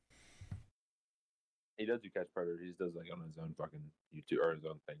then? He does do Catch Predator. He just does like on his own fucking YouTube or his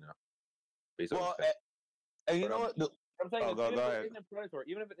own thing now. Well, and you know what? I'm saying, even if it isn't predatory,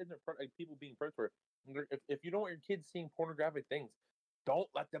 even if it isn't like people being predatory, if you don't want your kids seeing pornographic things, don't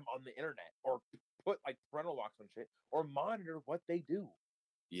let them on the internet or put like parental locks on shit or monitor what they do.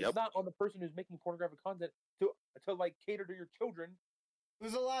 Yep. It's not on the person who's making pornographic content to like cater to your children. It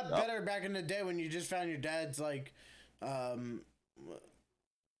was a lot better back in the day when you just found your dad's like,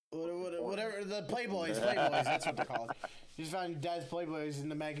 whatever the Playboys, that's what they're called. You just found your dad's Playboys in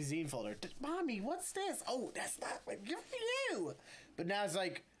the magazine folder. Mommy, what's this? Oh, that's not good for you. But now it's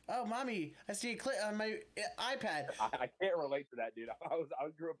like, oh, mommy, I see a clip on my iPad. I can't relate to that, dude. I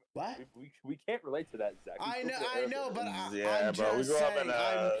grew up. What? We can't relate to that, Zach. I know, but I'm we just grew up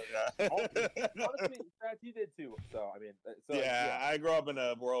saying, honestly, you did too. So I mean, I grew up in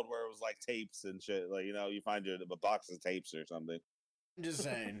a world where it was like tapes and shit. Like, you know, you find a box of tapes or something. I'm just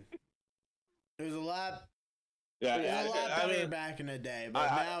saying, it was a lot. Yeah, it was a lot better back in the day, but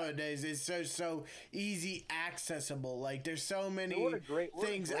nowadays it's so easy accessible. Like there's so many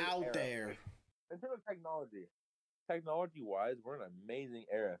things out there. In terms of technology-wise, we're in an amazing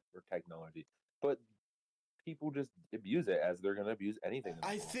era for technology, but people just abuse it as they're going to abuse anything.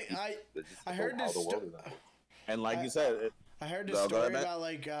 I heard this. And like you said, I heard this story about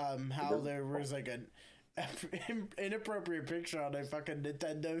like how there was like an inappropriate picture on a fucking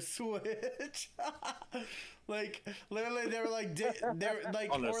Nintendo Switch. Like literally, they were like,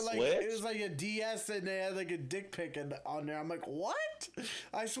 on or like Switch? it was like a DS, and they had like a dick pic on there. I'm like, what?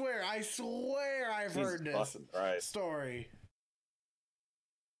 I swear, I've heard this story.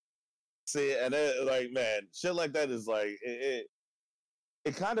 See, and it, like, man, shit like that is like it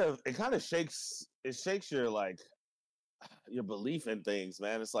kind of shakes your like your belief in things,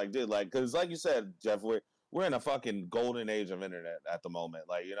 man. It's like, dude, like, because like you said, Jeff, we're in a fucking golden age of internet at the moment.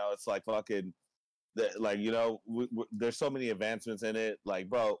 Like, you know, it's like fucking, like, you know, there's so many advancements in it. Like,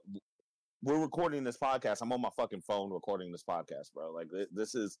 bro, we're recording this podcast. I'm on my fucking phone recording this podcast, bro. Like,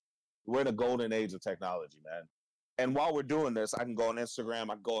 we're in a golden age of technology, man. And while we're doing this, I can go on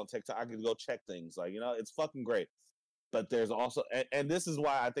Instagram, I can go on TikTok, I can go check things. Like, you know, it's fucking great. But there's also, and this is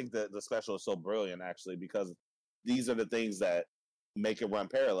why I think the special is so brilliant, actually, because these are the things that make it run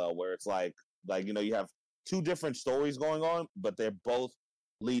parallel, where it's like, you know, you have two different stories going on, but they're both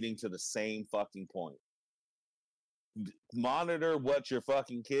leading to the same fucking point. Monitor what your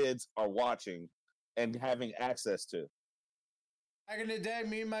fucking kids are watching and having access to. Back in the day,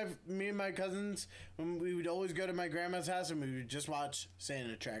 me and my cousins, we would always go to my grandma's house and we would just watch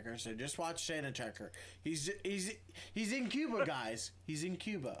Santa Tracker. So just watch Santa Tracker. He's in Cuba, guys. He's in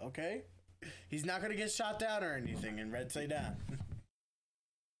Cuba, okay? He's not gonna get shot down or anything in Red Say Down.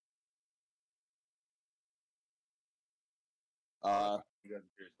 You guys,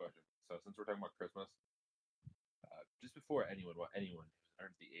 a serious question. So since we're talking about Christmas, just before anyone who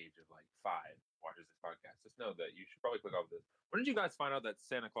turns the age of like 5 watches this podcast, just know that you should probably click off this. When did you guys find out that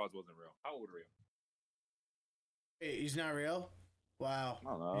Santa Claus wasn't real? How old were you? Hey, he's not real? Wow. I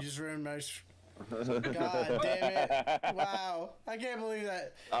don't know. You just ruined my... God damn it. Wow. I can't believe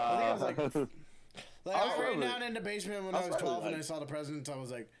that. I think I was like I ran down in the basement when I was 12 and I saw the presents. I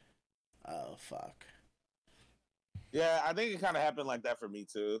was like, oh, fuck. Yeah, I think it kind of happened like that for me,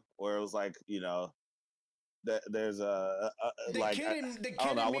 too, where it was like, you know, there's a like, kid in me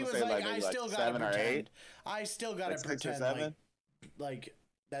was like, I still gotta pretend. I still gotta pretend like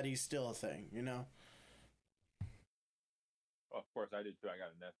that he's still a thing, you know? Well, of course I did too. I got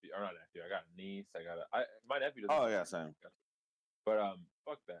a nephew, or not nephew. I got a niece. My nephew doesn't. Oh yeah, same. But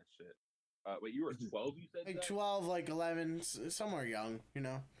fuck that shit. Wait, you were 12? You said like 12, like 11, somewhere young, you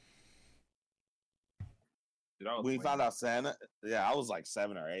know. Dude, we found out Santa. Yeah, I was like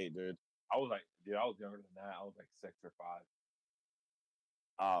 7 or 8, dude. I was younger than that. I was like 6 or 5.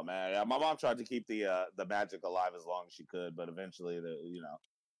 Oh man, yeah. My mom tried to keep the magic alive as long as she could, but eventually,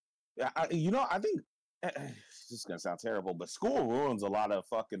 I think this is gonna sound terrible, but school ruins a lot of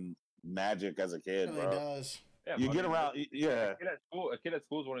fucking magic as a kid, It bro. really does. Yeah, you get around, yeah. A kid at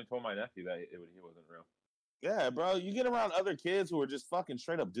school is when he told my nephew that he wasn't real. Yeah, bro. You get around other kids who are just fucking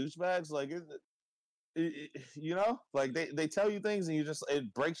straight up douchebags, like you know, like they tell you things and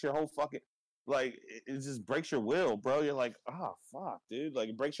it breaks your whole fucking, like, it just breaks your will, bro. You're like, oh fuck, dude. Like,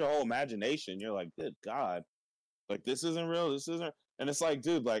 it breaks your whole imagination. You're like, good God, like, this isn't real. This isn't. And it's like,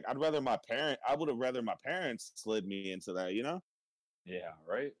 dude, like, I would have rather my parents slid me into that, you know? Yeah,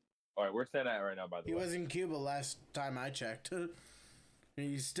 right. All right, where's Santa at right now? By the way, he was in Cuba last time I checked.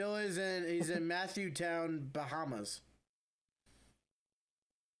 He still is in. He's in Matthewtown, Bahamas.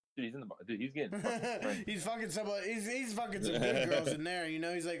 Dude, he's getting. He's fucking somebody. He's fucking some good girls in there. You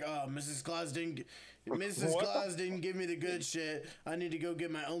know, he's like, oh, Mrs. Claus didn't give me the good shit. I need to go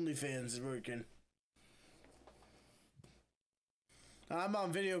get my OnlyFans working. I'm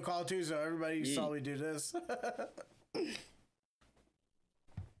on video call too, so everybody saw me do this.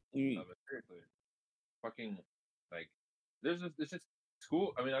 Seriously, fucking, like, it's just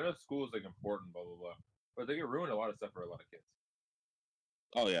school. I mean, I know school is like important, blah blah blah, but they can ruin a lot of stuff for a lot of kids.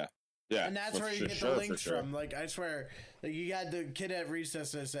 Oh yeah, yeah. And that's where you get the links from. Like, I swear, like, you got the kid at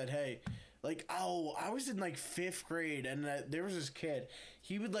recess that said, "Hey, like, oh, I was in like 5th grade, and there was this kid.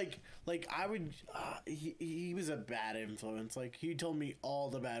 He would he was a bad influence. Like, he told me all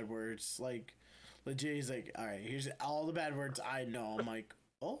the bad words. Like, legit, he's like, all right, here's all the bad words I know. I'm like,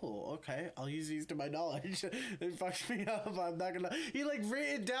 oh, okay, I'll use these to my knowledge. It fucked me up. I'm not gonna. He like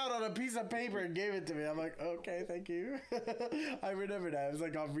written it down on a piece of paper and gave it to me. I'm like, okay, thank you. I remember that. It was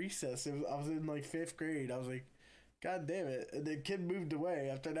like on recess. I was in like 5th grade. I was like, God damn it. And the kid moved away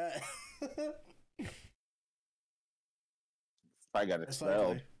after that. I got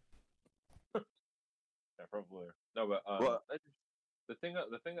expelled. Yeah, probably. No, but the thing that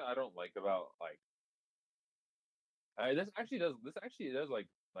I don't like about, like, this actually does like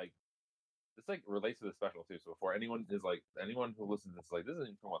this like relates to the special too. So before anyone who listens to this, like, this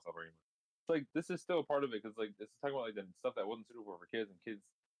isn't talking about self-argument. It's like, this is still a part of it, because like, this is talking about like the stuff that wasn't suitable for kids, and kids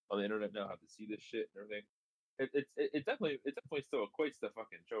on the internet now have to see this shit and everything. It definitely still equates to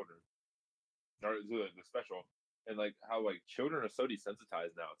fucking children, or to the special, and like how like children are so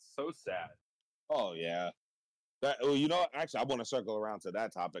desensitized now. It's so sad. Oh yeah. That, well, you know, actually, I want to circle around to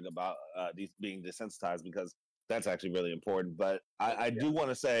that topic about these being desensitized, because That's actually really important. But I do want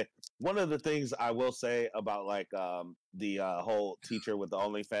to say one of the things I will say about like the whole teacher with the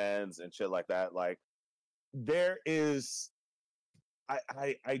OnlyFans and shit like that. Like there is,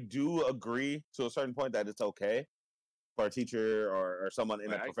 I do agree to a certain point that it's okay for a teacher or someone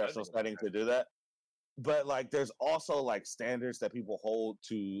in a professional setting to do that. But like, there's also like standards that people hold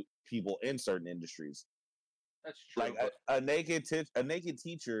to people in certain industries. That's true. Like a naked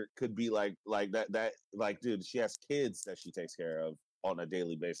teacher could be like that like, dude, she has kids that she takes care of on a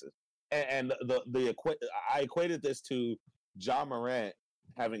daily basis, and I equated this to John Morant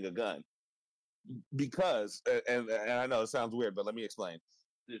having a gun because and I know it sounds weird, but let me explain.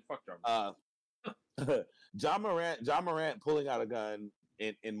 Dude, fuck John Morant. John Morant pulling out a gun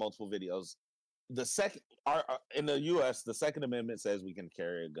in multiple videos. The second in the U.S., the Second Amendment says we can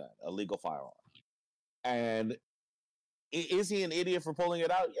carry a gun, a legal firearm. And is he an idiot for pulling it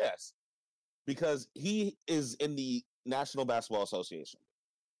out? Yes, because he is in the National Basketball Association,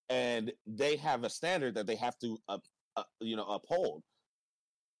 and they have a standard that they have to, uphold.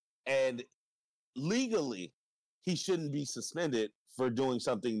 And legally, he shouldn't be suspended for doing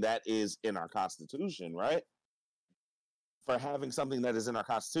something that is in our Constitution, right? For having something that is in our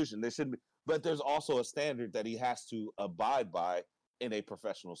Constitution, there should be, but there's also a standard that he has to abide by in a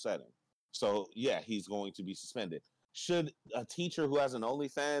professional setting. So, yeah, he's going to be suspended. Should a teacher who has an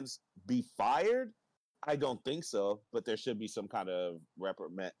OnlyFans be fired? I don't think so, but there should be some kind of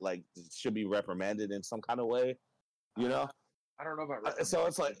should be reprimanded in some kind of way, you know? I don't know about so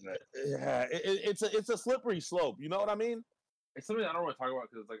it's like, yeah, it's a slippery slope. You know what I mean? It's something I don't want to talk about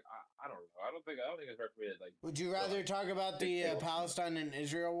because it's like I don't know. I don't think it's recommended. Like, would you rather talk about the Palestine and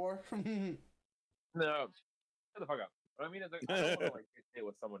Israel war? No, shut the fuck up. What I mean is, like, I don't want to like dictate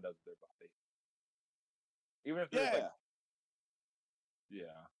what someone does with their body, even if they're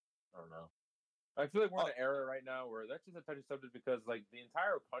I don't know. I feel like we're in an era right now where that's just a touchy subject because like the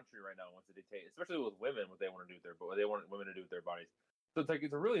entire country right now wants to dictate, especially with women, what they want to do with what they want women to do with their bodies. So it's like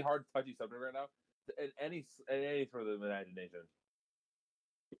it's a really hard, touchy subject right now in any sort of imagination.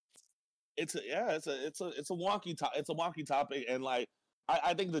 It's a wonky topic, and like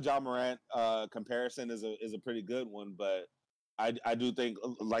I think the John Morant comparison is a pretty good one, but I do think,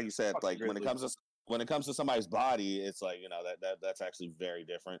 like you said, like when it comes to somebody's body, it's like, you know, that's actually very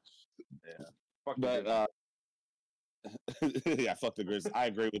different. Yeah. But yeah, fuck the Grizzlies. I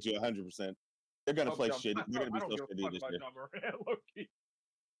agree with you 100%. They're gonna play shitty. They're gonna be so shitty this year.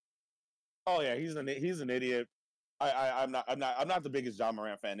 Oh yeah, he's an idiot. I'm not the biggest John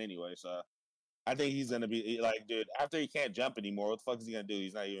Morant fan anyway, so I think he's gonna be like, dude, after he can't jump anymore, what the fuck is he gonna do?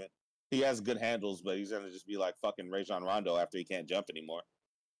 He's not even. He has good handles, but he's gonna just be like fucking Rajon Rondo after he can't jump anymore.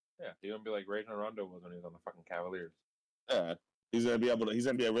 Yeah, he's gonna be like Rajon Rondo was when he was on the fucking Cavaliers. Yeah, he's gonna be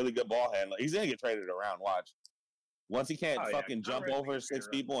a really good ball handler. He's gonna get traded around. Watch. Once he can't fucking jump over 6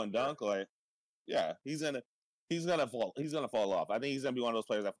 people and dunk, like, yeah, he's gonna fall off. I think he's gonna be one of those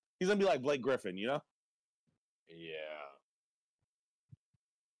players he's gonna be like Blake Griffin, you know? Yeah.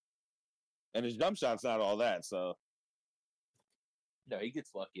 And his jump shot's not all that, so. No, he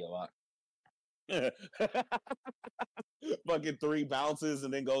gets lucky a lot. Fucking 3 bounces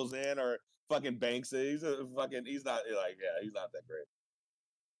and then goes in, or fucking banks it. He's not that great.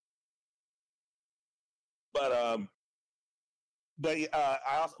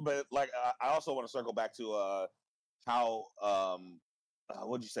 I also want to circle back to how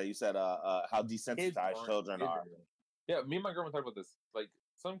what'd you say? You said how desensitized children are. Yeah, me and my girlfriend talked about this. Like,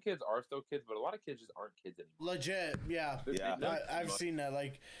 some kids are still kids, but a lot of kids just aren't kids anymore. Legit, yeah. I've seen that.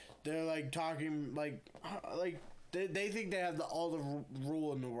 Like, they're like talking like they think they have all the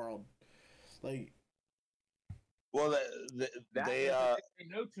rule in the world. Like, well, they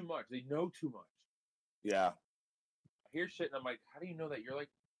know too much. They know too much. Yeah. I hear shit and I'm like, how do you know that? You're like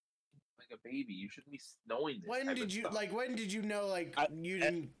a baby. You shouldn't be knowing this. When did you know? Like, you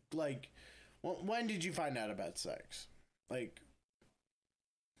didn't like. When did you find out about sex? Like,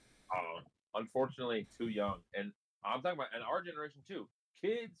 unfortunately, too young. And I'm talking about, and our generation too.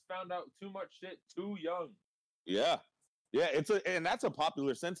 Kids found out too much shit too young. Yeah, and that's a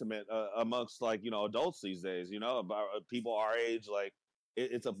popular sentiment amongst, like, you know, adults these days. You know, about people our age. Like,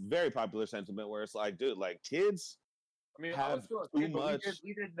 it's a very popular sentiment where it's like, dude, like, kids. I mean, have too much. We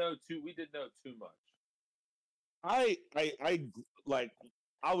did know too much. I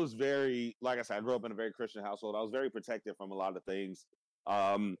was very, like I said, I grew up in a very Christian household. I was very protected from a lot of things.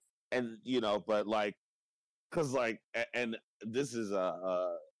 And, you know, but like, cause like, and this is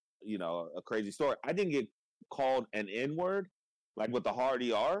a crazy story. I didn't get called an N-word, like with the hard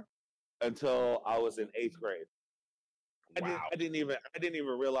ER, until I was in 8th grade. Wow. I didn't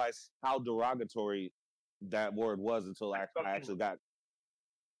even realize how derogatory that word was until I fucking- actually got.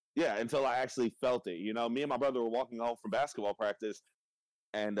 Yeah, until I actually felt it. You know, me and my brother were walking home from basketball practice,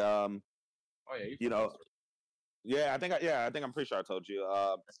 and Oh yeah, you know, I think I'm pretty sure I told you.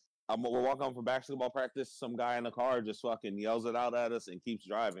 We're walking home from basketball practice. Some guy in the car just fucking yells it out at us and keeps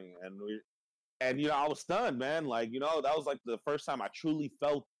driving, and you know, I was stunned, man. Like, you know, that was like the first time I truly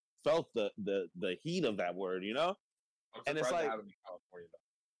felt the heat of that word. You know, I'm and it's surprised like, I haven't in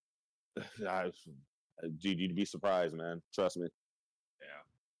California dude, you'd be surprised, man. Trust me. though.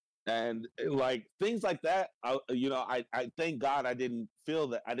 Yeah. And like things like that, I thank God I didn't feel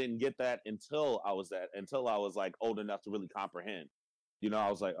that. I didn't get that until I was like old enough to really comprehend. You know, I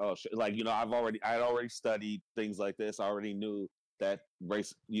was like, oh shit. Like, you know, I had already studied things like this. I already knew that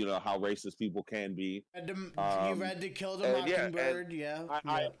race, you know, how racist people can be. You read To Kill the and yeah, Mockingbird, yeah.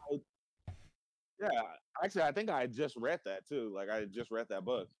 Yeah, actually, I think I had just read that too. Like, I had just read that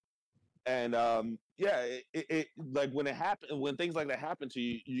book. And yeah, it like when things like that happen to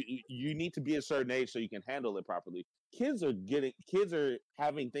you, you need to be a certain age so you can handle it properly. Kids are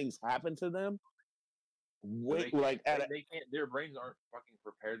having things happen to them. They Like can't. Their brains aren't fucking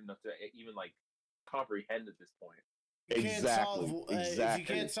prepared enough to even like comprehend at this point. You can't solve, exactly. if you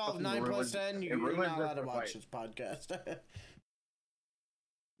can't solve Fucking 9 plus ruins- 10, it you're ruins not their allowed to watch fight. this podcast.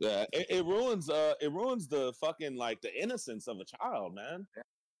 Yeah, it ruins the fucking like the innocence of a child, man. It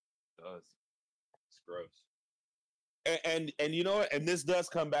does. It's gross. And you know what? And this does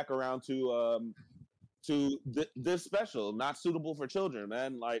come back around to this special, not suitable for children,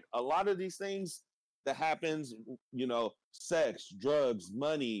 man. Like a lot of these things that happens, you know, sex, drugs,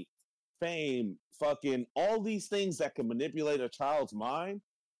 money, fame, fucking all these things that can manipulate a child's mind.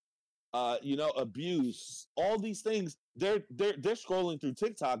 You know, abuse, all these things. They're scrolling through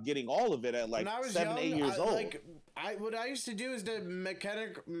TikTok, getting all of it at like When I was 7, young, 8 years old. What I used to do is the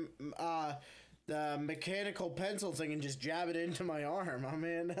mechanical pencil thing and just jab it into my arm. I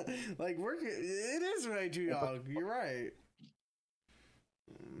mean, like it is way too young. You're right.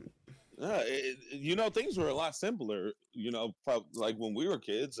 You know, things were a lot simpler. You know, like when we were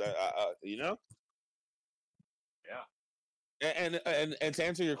kids. You know. Yeah. And to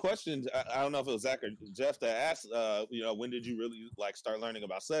answer your question, I don't know if it was Zach or Jeff that asked, you know, when did you really like start learning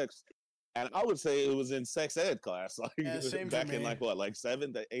about sex? And I would say it was in sex ed class, like Yeah, same for back me. in like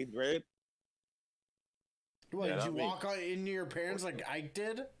 7th to 8th grade. What, Yeah, did you not me. walk into your parents like Ike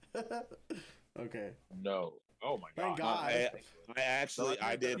did? Okay. No. Oh my Thank god. God.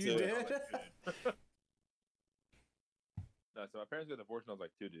 I did You too. did? No, so my parents got divorced when I was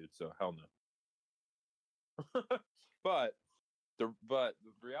like 2, dude. So hell no. but the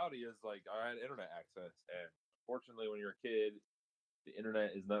reality is like I had internet access, and fortunately, when you're a kid, the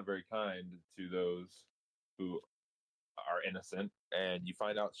internet is not very kind to those who are innocent, and you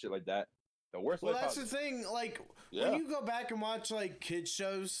find out shit like that. The worst Well, way that's the possible. thing. Like, Yeah. when you go back and watch, like, kids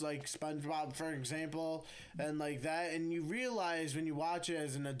shows, like SpongeBob, for example, and like that, and you realize when you watch it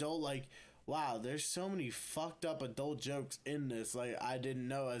as an adult, like, wow, there's so many fucked up adult jokes in this, like, I didn't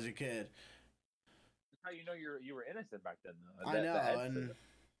know as a kid. That's how you know you were innocent back then, though. I know, Ed and said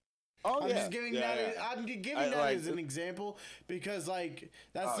Oh I'm yeah. just giving yeah. I'm giving I, that like, as an example because, like,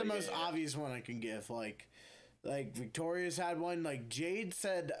 that's Oh, the yeah, most yeah. obvious one I can give. Like Victoria's had one. Like Jade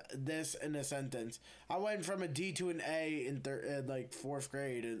said this in a sentence. I went from a D to an A in like 4th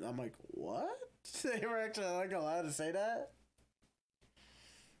grade, and I'm like, what? They were actually like allowed to say that,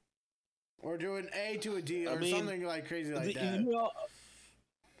 or do an A to a D, or something like crazy like that. You know,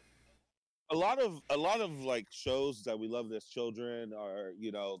 a lot of like shows that we love as children, or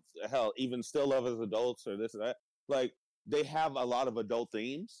you know, hell, even still love as adults, or this or that. Like they have a lot of adult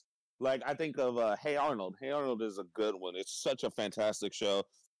themes. Like I think of Hey Arnold. Hey Arnold is a good one. It's such a fantastic show,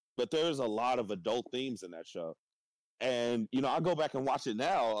 but there's a lot of adult themes in that show. And you know, I go back and watch it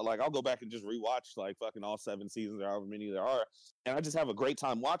now. Like I'll go back and just rewatch like fucking all 7 seasons or however many there are, and I just have a great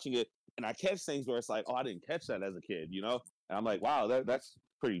time watching it. And I catch things where it's like, oh, I didn't catch that as a kid, you know. And I'm like, wow, that's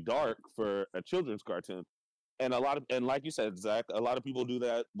pretty dark for a children's cartoon. And like you said, Zach, a lot of people do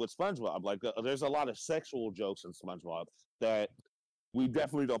that with SpongeBob. Like there's a lot of sexual jokes in SpongeBob that we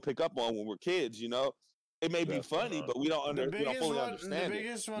definitely don't pick up on when we're kids, you know. It may be funny, but we don't fully understand the it.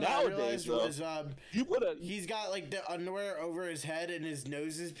 biggest one Nowadays, I realized was you put a he's got like the underwear over his head and his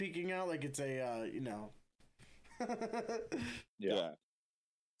nose is peeking out like it's a you know. yeah.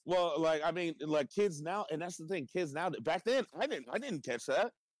 Well, like I mean, like kids now, and that's the thing. Kids now. Back then, I didn't catch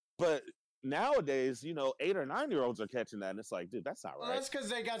that, but nowadays, you know, 8 or 9-year-olds are catching that, and it's like, dude, that's not right. Well, that's because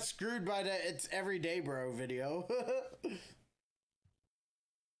they got screwed by the "It's Everyday Bro" video.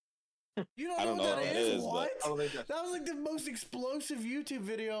 You don't know what that is? What? I don't think that's That was like the most explosive YouTube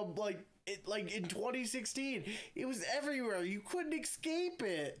video like it like in 2016. It was everywhere. You couldn't escape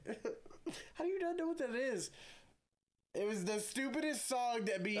it. How do you not know what that is? It was the stupidest song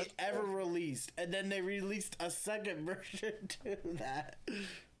that be ever released, and then they released a second version to that.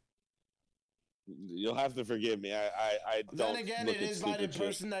 You'll have to forgive me. I don't. Then again, look it at is by the stupid shit.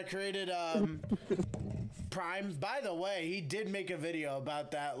 person that created Prime. By the way, he did make a video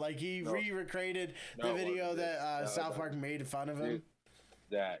about that. Like he recreated the video that South Park made fun of him.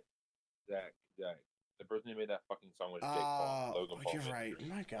 Zach. The person who made that fucking song was Jake Paul. Logan Paul. You're right.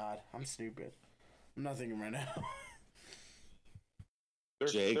 Oh my God, I'm stupid. I'm not thinking right now.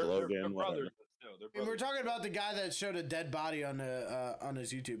 Logan, they're brothers. And we're talking about the guy that showed a dead body on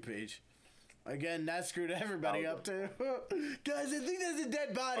his YouTube page. Again, that screwed everybody up too. Guys, I think that's a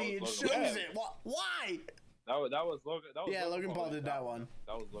dead body. It shows it. Why? That was Logan. Logan Paul did that one.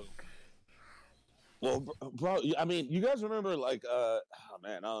 That was Logan. Well, bro, I mean, you guys remember like oh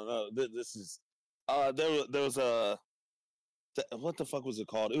man, I don't know. This is there was a what the fuck was it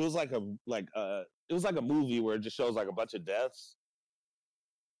called? It was like a movie where it just shows like a bunch of deaths.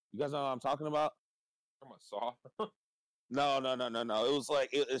 You guys know what I'm talking about? I'm a Saw. No. It was like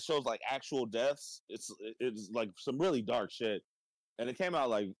it shows like actual deaths. It's like some really dark shit, and it came out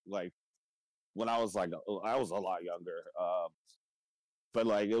like when I was I was a lot younger. But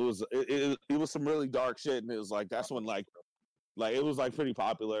like it was some really dark shit, and it was like that's when like it was like pretty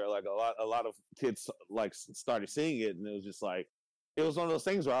popular. Like a lot of kids like started seeing it, and it was just like it was one of those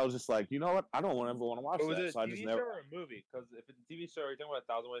things where I was just like, you know what, I don't ever want to watch that. Was it so a I TV just show never. or a movie? Because if it's a TV show, are you talking about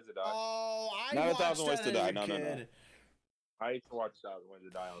 1,000 Ways to Die? Oh, I Not watched 1,000 Ways that to Die. as a No. kid. I used to watch 1,000 Ways to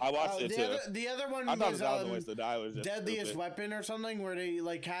Die. I watched it too. The other one I thought was 1,000 Ways to Die was just Deadliest stupid. Weapon or something, where they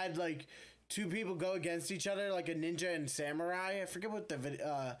like had like two people go against each other, like a ninja and samurai. I forget what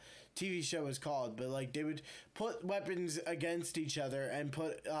the TV show was called, but like they would put weapons against each other and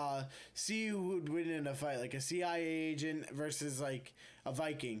see who would win in a fight, like a CIA agent versus like a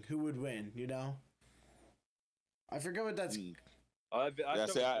Viking. Who would win? You know. I forget what that's. I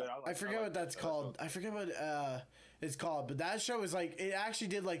forget what that's called. I forget what it's called, but that show was like it actually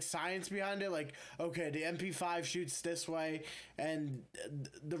did like science behind it. Like, okay, the MP5 shoots this way, and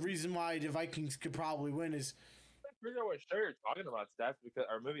the reason why the Vikings could probably win is. I figure out what show you're talking about, stats, because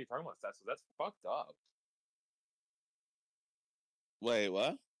our movie you're talking about stats, so that's fucked up. Wait, what?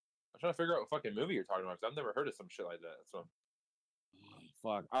 I'm trying to figure out what fucking movie you're talking about because I've never heard of some shit like that. So,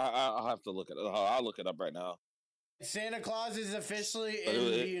 fuck, I'll have to look it. I'll look it up right now. Santa Claus is officially in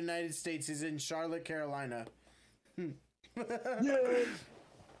the United States. He's in Charlotte, Carolina. Yeah.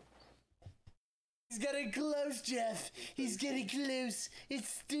 He's getting close, Jeff. He's getting close.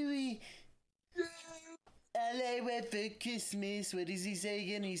 It's Stewie. All I want for Christmas. What does he say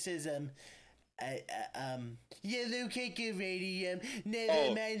again? He says, yellow cake and radium.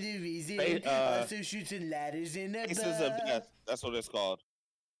 Never mind the reason. Also shoots and ladders in the Faces of Death. That's what it's called.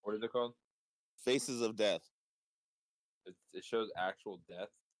 what is it called? Faces of Death. It shows actual death.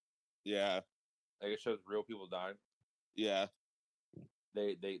 Yeah. Like it shows real people dying. Yeah.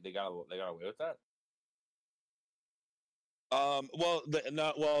 They got away with that. Well,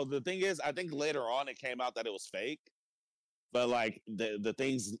 the thing is, I think later on it came out that it was fake, but like the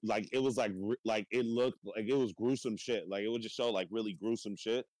things like it was like it looked like it was gruesome shit. Like it would just show like really gruesome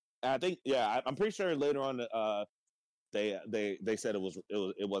shit. And I think I'm pretty sure later on they said it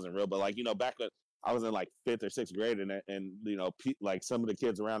wasn't real, but like back when I was in like 5th or 6th grade and like some of the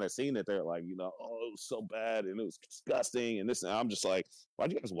kids around had seen it, they're like oh, it was so bad and it was disgusting and this, and I'm just like,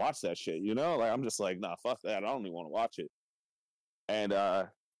 why'd you guys watch that shit? Like I'm just like, nah, fuck that, I don't even want to watch it. And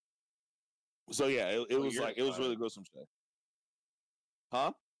so yeah, it was like it was really gruesome shit.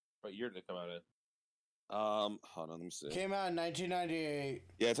 Huh? What year did it come out in? Hold on, let me see. Came out in 1998.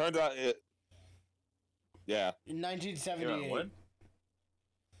 Yeah, it turns out it. Yeah. In 1978. When?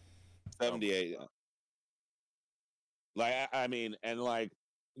 78. Yeah. Like I mean, and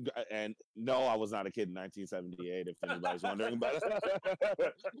no, I was not a kid in 1978. If anybody's wondering,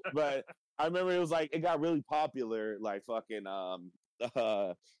 but I remember it was like it got really popular, like fucking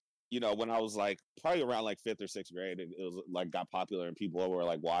when I was like probably around like 5th or 6th grade, it was like got popular and people were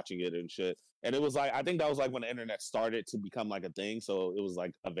like watching it and shit. And it was like I think that was like when the internet started to become like a thing, so it was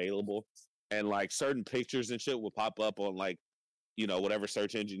like available, and like certain pictures and shit would pop up on like whatever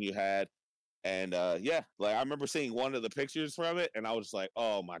search engine you had. And like I remember seeing one of the pictures from it, and I was just like,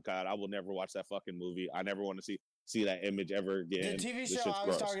 "Oh my god, I will never watch that fucking movie. I never want to see that image ever again." The TV show I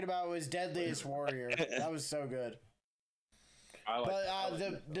was talking about was Deadliest Warrior. That was so good.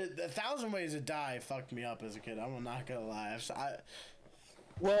 The 1,000 Ways to Die fucked me up as a kid. I'm not gonna lie.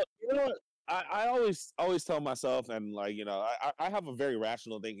 Well, you know what? I always tell myself, and like I have a very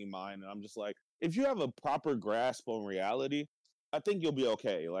rational thinking mind, and I'm just like, if you have a proper grasp on reality, I think you'll be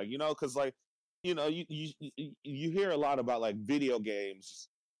okay. Like because like you hear a lot about like video games.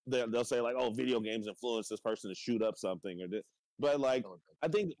 They'll say like, oh, video games influence this person to shoot up something or this, but like I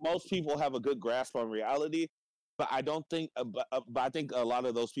think most people have a good grasp on reality, but I don't think, but I think a lot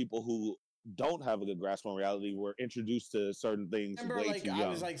of those people who don't have a good grasp on reality were introduced to certain things Remember, way like, too I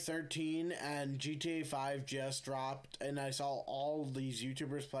young. was like 13 and GTA 5 just dropped, and I saw all these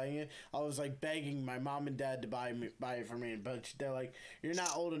YouTubers playing it. I was like begging my mom and dad to buy it for me, but they're like, "You're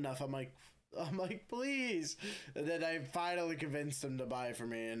not old enough." I'm like, please. And then I finally convinced them to buy it for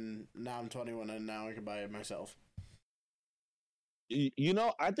me, and now I'm 21, and now I can buy it myself.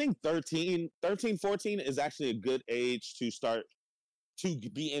 I think 14 is actually a good age to start to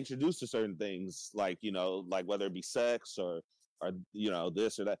be introduced to certain things, like like whether it be sex or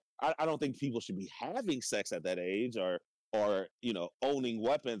this or that. I don't think people should be having sex at that age or owning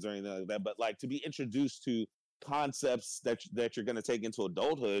weapons or anything like that, but like to be introduced to concepts that you're going to take into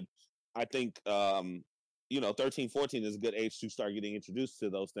adulthood. I think 13, 14 is a good age to start getting introduced to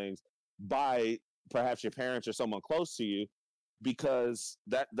those things by perhaps your parents or someone close to you, because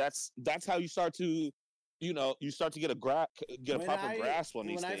that's how you start to you start to get a proper grasp on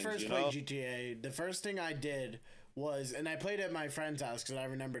these When I things. first played GTA, the first thing I did was, and I played at my friend's house because I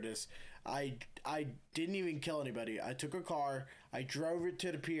remember this. I didn't even kill anybody. I took a car, I drove it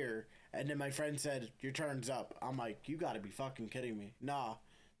to the pier, and then my friend said, "Your turn's up." I'm like, "You got to be fucking kidding me!" Nah.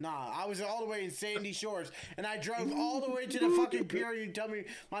 I was all the way in Sandy Shores, and I drove all the way to the fucking pier, and you tell me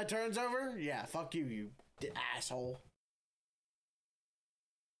my turn's over? Yeah, fuck you, you asshole.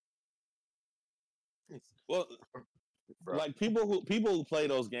 Well, Bro. like people who play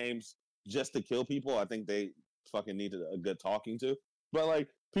those games just to kill people, I think they fucking need a good talking to. But like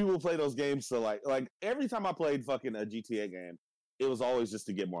people who play those games to like every time I played fucking a GTA game, it was always just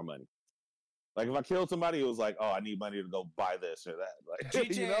to get more money. Like if I killed somebody, it was like, oh, I need money to go buy this or that. Like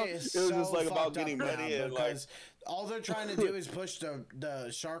GTA is it was so just like about fucked up getting now money and like because all they're trying to do is push the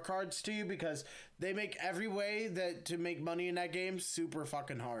shark cards to you, because they make every way that to make money in that game super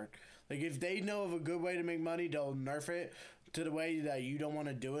fucking hard. Like if they know of a good way to make money, they'll nerf it to the way that you don't want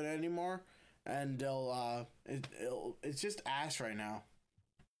to do it anymore, and they'll it's just ass right now.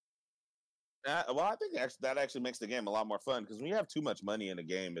 well, I think that actually makes the game a lot more fun, because when you have too much money in a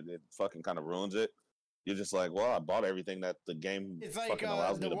game, it fucking kind of ruins it. You're just like, well, I bought everything that the game It's like fucking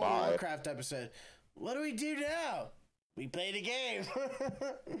allows the me to World of buy. Warcraft episode. What do we do now? We play the game.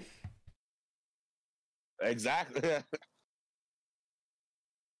 Exactly.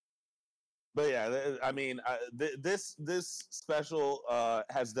 But yeah, I mean, this special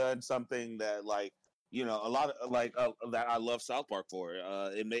has done something that like a lot of like that I love South Park for.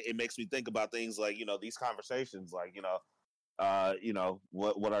 It makes me think about things like these conversations, like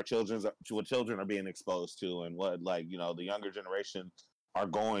what our children are being exposed to, and what like the younger generation are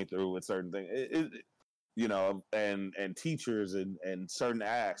going through with certain things. And teachers and certain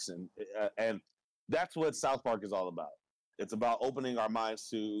acts, and that's what South Park is all about. It's about opening our minds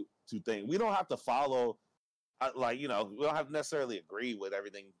to think. We don't have to follow, we don't have to necessarily agree with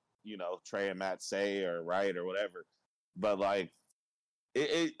everything Trey and Matt say or write or whatever, but like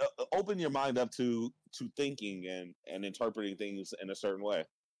it open your mind up to thinking and interpreting things in a certain way.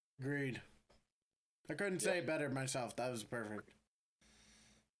 Agreed. I couldn't say it better myself. That was perfect.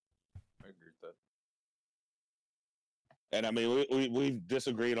 I agree with that. And I mean, we've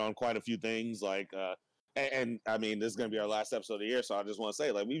disagreed on quite a few things, like, and I mean, this is going to be our last episode of the year, so I just want to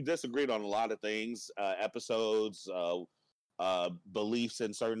say, like, we've disagreed on a lot of things, episodes, beliefs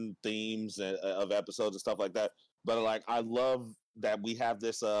in certain themes of episodes and stuff like that. But like, I love that we have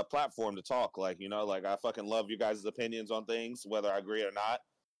this platform to talk. Like, like I fucking love you guys' opinions on things, whether I agree or not.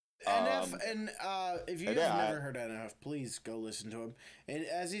 If you guys never heard NF, please go listen to him. And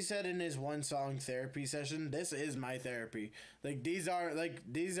as he said in his one song therapy session, this is my therapy. Like these are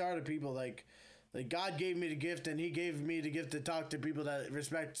the people like God gave me the gift, and He gave me the gift to talk to people that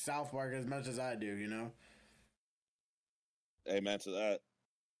respect South Park as much as I do. Amen to that.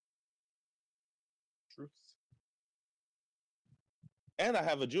 Truth. And I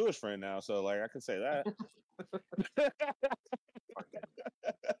have a Jewish friend now, so like I can say that.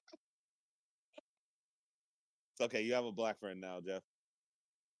 It's okay. You have a black friend now, Jeff.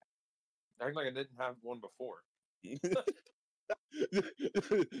 Acting like I didn't have one before.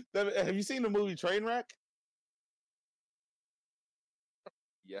 Have you seen the movie Trainwreck?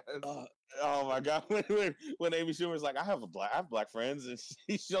 Yes. Oh my god! When Amy Schumer's like, I have black friends, and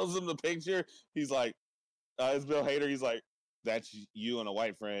he shows him the picture. He's like, it's Bill Hader. He's like, that's you and a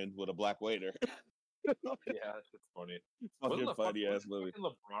white friend with a black waiter. Yeah, that's funny. Fucking funny ass movie. Fucking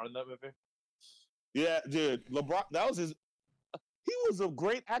LeBron in that movie? Yeah, dude. LeBron, that was his. He was a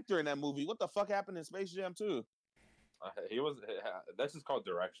great actor in that movie. What the fuck happened in Space Jam 2? He was. That's just called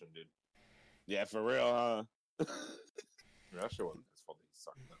direction, dude. Yeah, for real, huh? That shit wasn't his fault. He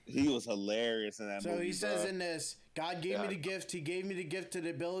sucked. He was hilarious in that movie. So he says bro. in this, God gave me the gift. He gave me the gift to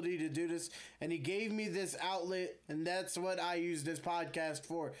the ability to do this, and he gave me this outlet, and that's what I use this podcast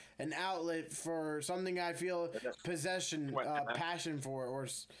for. An outlet for something I feel possession, passion for, or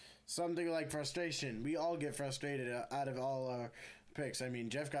something like frustration. We all get frustrated out of all our picks. I mean,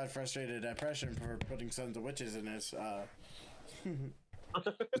 Jeff got frustrated at Depression for putting Sons of Witches in his. Are you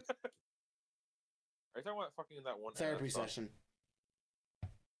talking about fucking that one therapy NF song? session?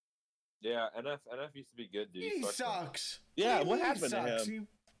 Yeah, NF used to be good, dude. He sucks. Yeah, what He happened sucks, to him? you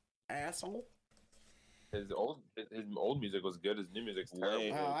asshole. His old music was good. His new music's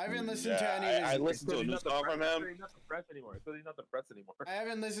terrible. Oh, I haven't listened to any of his. I listened to a new song from him. He's not the press anymore. He's not the press anymore. I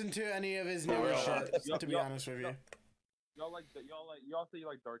haven't listened to any of his newer shit, to be honest with you. Y'all say you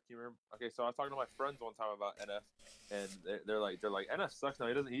like Dark Humor. Okay, so I was talking to my friends one time about NF, and they're like NF sucks now.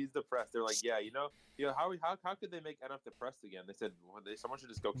 He's depressed. They're like, yeah, how could they make NF depressed again? They said someone should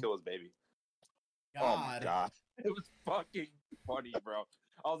just go kill his baby. God. Oh my god. It was fucking funny, bro.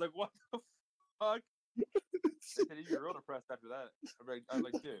 I was like, what the fuck? They said he'd be real depressed after that. I'm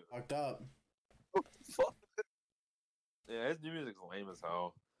like, dude. Fucked up. Yeah, his new music's lame as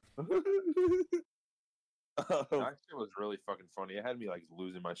hell. Oh, That shit was really fucking funny. It had me like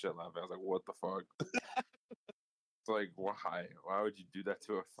losing my shit laughing. I was like, what the fuck? It's like, why? Why would you do that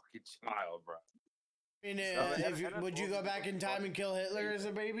to a fucking child, bro? I mean, would you go back in time and kill Hitler as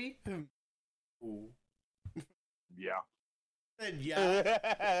a baby? Ooh. Yeah.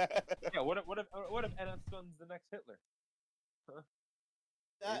 Yeah. Yeah. What if NF's son's the next Hitler?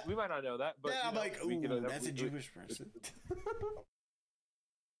 Huh? We might not know that, but yeah, I'm like, we ooh, could, that's a Jewish person.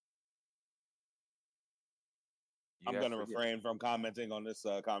 I'm gonna refrain from commenting on this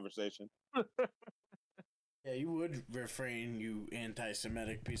conversation. Yeah, you would refrain, you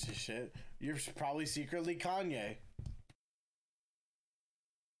anti-Semitic piece of shit. You're probably secretly Kanye.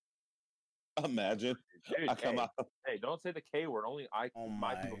 Imagine. Dude, I come out. Hey, don't say the K word. Only my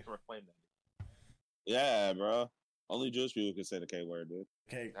my. people can reclaim that. Yeah, bro. Only Jewish people can say the K word, dude.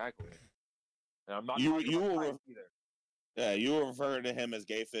 Okay. Exactly. And I'm not You talking will about either. Yeah, you were referring to him as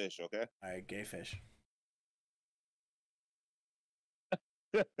gay fish, okay? Alright, gay fish.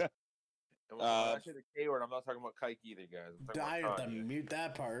 And when I say the K word, I'm not talking about kike either, guys. I have to Kanye. mute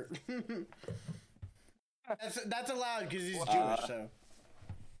that part. that's allowed because he's Jewish, so.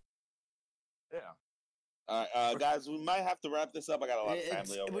 Yeah. All right, guys, we might have to wrap this up. I got a lot of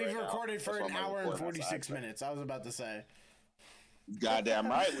family over We've right now. recorded for That's an why I'm hour and recording 46 outside. minutes. I was about to say. Goddamn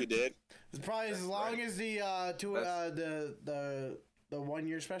right we did. It's probably as long as the the 1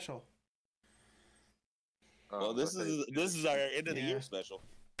 year special. Well, this is our end of the year special.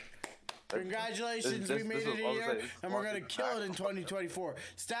 Congratulations, we made it a year, and we're gonna kill it in 2024.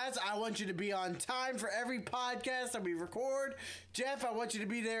 Stats, I want you to be on time for every podcast that we record. Jeff, I want you to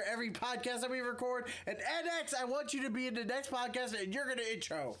be there every podcast that we record. And NX, I want you to be in the next podcast, and you're gonna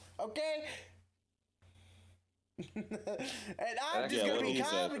intro, okay? And I'm just gonna be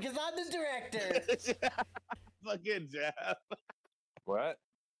calm because I'm the director. Fucking Jeff. What?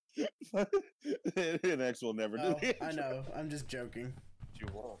 Next will never do it. I know. I'm just joking. You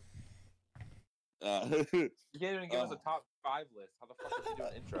won't. You You can't even give us a top 5 list. How the fuck is he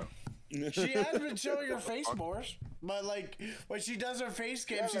doing intro? She has been showing her face more, but like when she does her face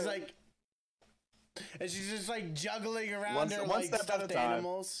cam, she's like, and she's just like juggling around her like stuffed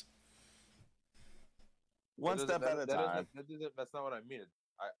animals. One step at a time. That's not what I mean.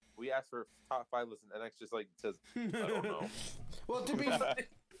 We asked for top 5 list, and NX just like says, I don't know. Well, to be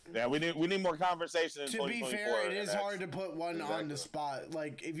yeah, we need more conversation. To be fair, it is hard to put one on the spot.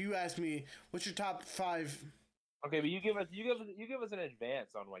 Like if you ask me, what's your top 5? Okay, but you give us an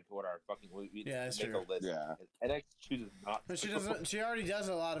advance on like what our fucking yeah, that's make true. a list. Yeah, and NX chooses not. But she doesn't. She already does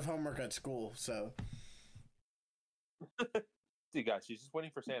a lot of homework at school, so. Dude, guys, she's just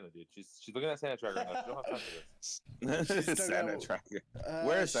waiting for Santa, dude. She's looking at Santa tracker now. She don't have time for this. Santa tracker.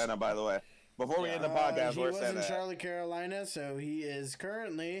 Where's Santa, by the way? Before we end the podcast, he where's was Santa? in Charlotte, Carolina, so he is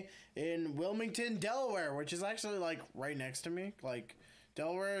currently in Wilmington, Delaware, which is actually like right next to me. Like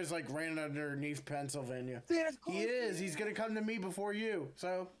Delaware is like right underneath Pennsylvania. He is. He's gonna come to me before you.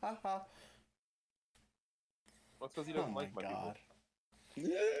 So, haha. Well, it's because he doesn't like my God.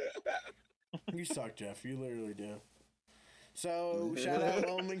 people. You suck, Jeff. You literally do. So, shout out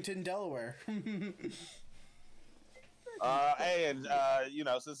Wilmington, Delaware. Hey, and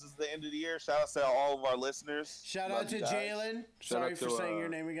since it's the end of the year, shout out to all of our listeners. Shout Love out to you guys. Jalen. Sorry out for to, saying your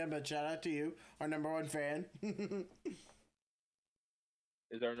name again, but shout out to you, our number one fan.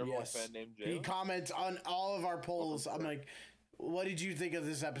 Is our number one fan named He Jalen? comments on all of our polls. I'm like, what did you think of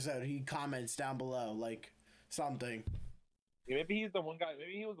this episode? He comments down below, like, something. Yeah, maybe he's the one guy.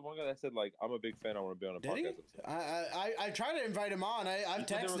 Maybe he was the one guy that said, like, I'm a big fan. I want to be on a Did he? podcast episode. I tried to invite him on. I've said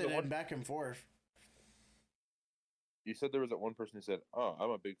there was texted a him one- back and forth. You said there was that one person who said, "Oh, I'm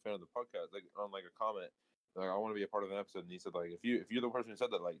a big fan of the podcast." Like on like a comment, like I want to be a part of an episode. And he said, like, if you're the person who said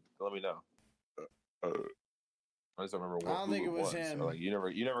that, like, let me know. I just don't remember. I don't think it was Or, him. like you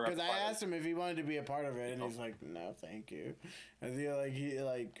never got. Because I asked him if he wanted to be a part of it, and he's like, "No, thank you." I feel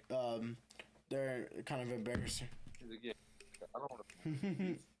like they're kind of embarrassing. He's like, yeah, I don't want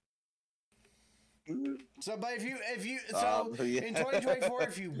to. So, but if you yeah. in 2024,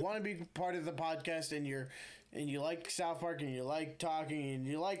 if you want to be part of the podcast and you like South Park and you like talking and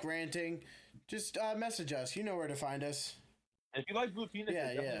you like ranting, just message us. You know where to find us. And if you like blue penis,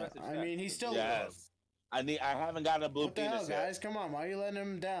 Yeah. message I back. mean, he's still. Yes. I haven't gotten a blue What the hell, penis yet. guys? Come on, why are you letting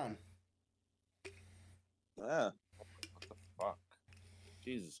him down? Yeah. What the fuck?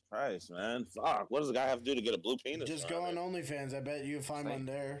 Jesus Christ, man. Fuck. What does a guy have to do to get a blue penis? Just around go on here? OnlyFans. I bet you'll find Same. one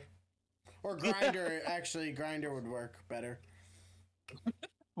there. Or Grinder. Actually, Grinder would work better.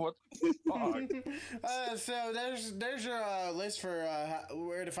 What the fuck? So there's your list for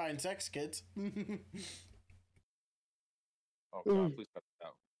where to find sex kits. Oh God, please cut it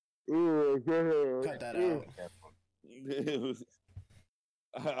out. Cut that out.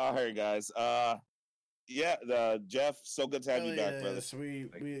 All right, guys. Jeff, so good to have you back, brother. Yes, we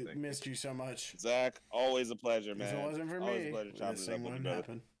Thank you. missed you so much. Zach, always a pleasure, man. If it wasn't for Always me, a pleasure chopping this it up thing with you, wouldn't brother.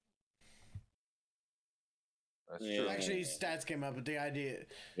 happen. That's Yeah. true. Actually, stats came up with the idea.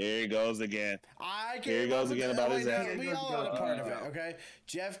 Here he goes again. I came Here he goes up with again the- about wait, his no, ass. we all had a part of it, okay?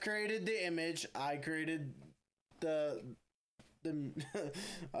 Jeff created the image. I created the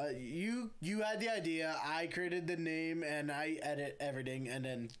you had the idea. I created the name and I edit everything, and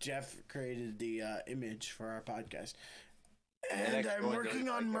then Jeff created the image for our podcast. And I'm working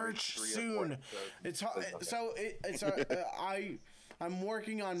on merch soon. It's hard. So I'm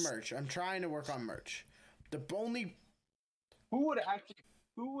working on merch. I'm trying to work on merch. The only Who would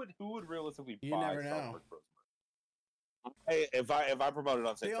realistically You buy never know. South Park Bros? Hey, if I promote it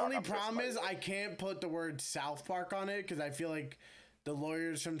on TikTok, The only I'm sure problem somebody is will. I can't put the word South Park on it because I feel like the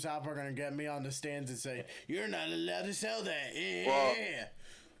lawyers from South Park are gonna get me on the stands and say you're not allowed to sell that. Yeah. Well,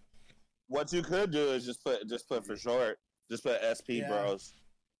 what you could do is just put for short. Just put SP Yeah. Bros.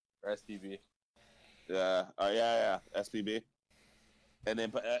 Or STV? Yeah. Yeah. SPB. And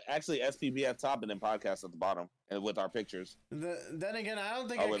then actually SPB at top and then podcast at the bottom and with our pictures. Then again, I don't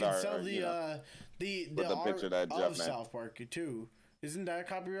think Oh, I with can our- sell our, the you know, the with the art picture that Jeff of made. South Park too. Isn't that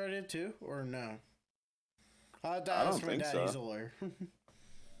copyrighted too, or no? I'll have to I ask don't my think dad. so. He's a lawyer.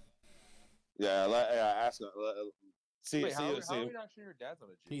 Ask him. See. Wait, how are we not sure your dad's on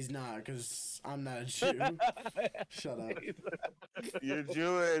a G? He's not, because I'm not a Jew. Shut up. You're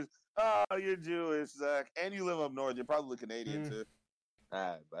Jewish. Oh, you're Jewish, Zach. And you live up north. You're probably Canadian too.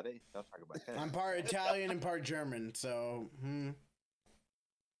 Buddy, don't talk about that. I'm part Italian and part German, so.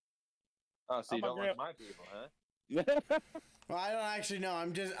 Oh, so you I'm a don't like my people, huh? Well, I don't actually know.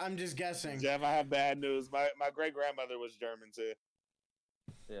 I'm just guessing. Jeff, I have bad news. My great grandmother was German too.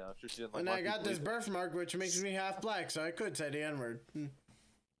 Yeah, I'm sure she didn't like And my I got people this either. birthmark, which makes me half black, so I could say the N-word.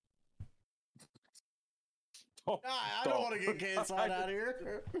 I don't want to get canceled out of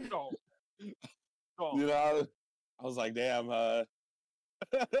here. No. No. You know, I was like, damn. When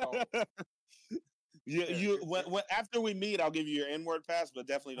after we meet, I'll give you your N-word pass, but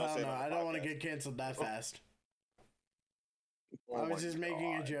definitely don't Oh, say it no, on the I don't want to podcast. get canceled that fast. Oh I was my just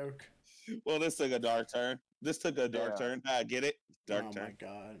making a God. joke. Well, this took a dark turn. Turn. Get it? Dark Oh turn. my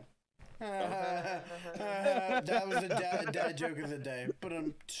god. That was a dad joke of the day. But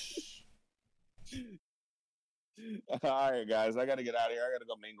All right, guys, I gotta get out of here. I gotta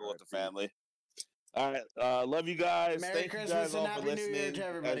go mingle with the family. All right, love you guys. Merry Thank Christmas you guys and all Happy for New Year listening. to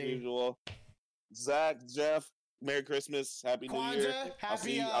everybody. As usual, Zach, Jeff, Merry Christmas, Happy New Year. Kwanzaa,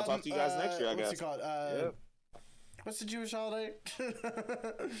 happy. I'll talk to you guys next year. I What's guess. it called? Yep. What's the Jewish holiday?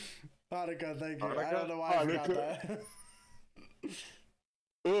 Hanukkah. Thank you. I Hanukkah? don't know why I forgot Hanukkah. that.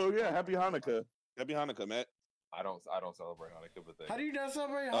 Oh yeah, Happy Hanukkah. Happy Hanukkah, Matt. I don't celebrate Hanukkah, but How do you not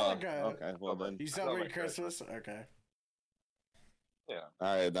celebrate Oh, Hanukkah? okay. Well then. You I celebrate celebrate Christmas? Okay. yeah.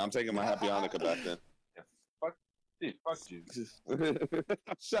 All right, I'm taking my Happy Hanukkah back then. Fuck you.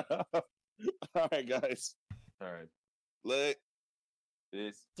 Shut up. All right, guys. All right. Lit.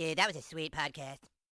 Peace. Dude, that was a sweet podcast.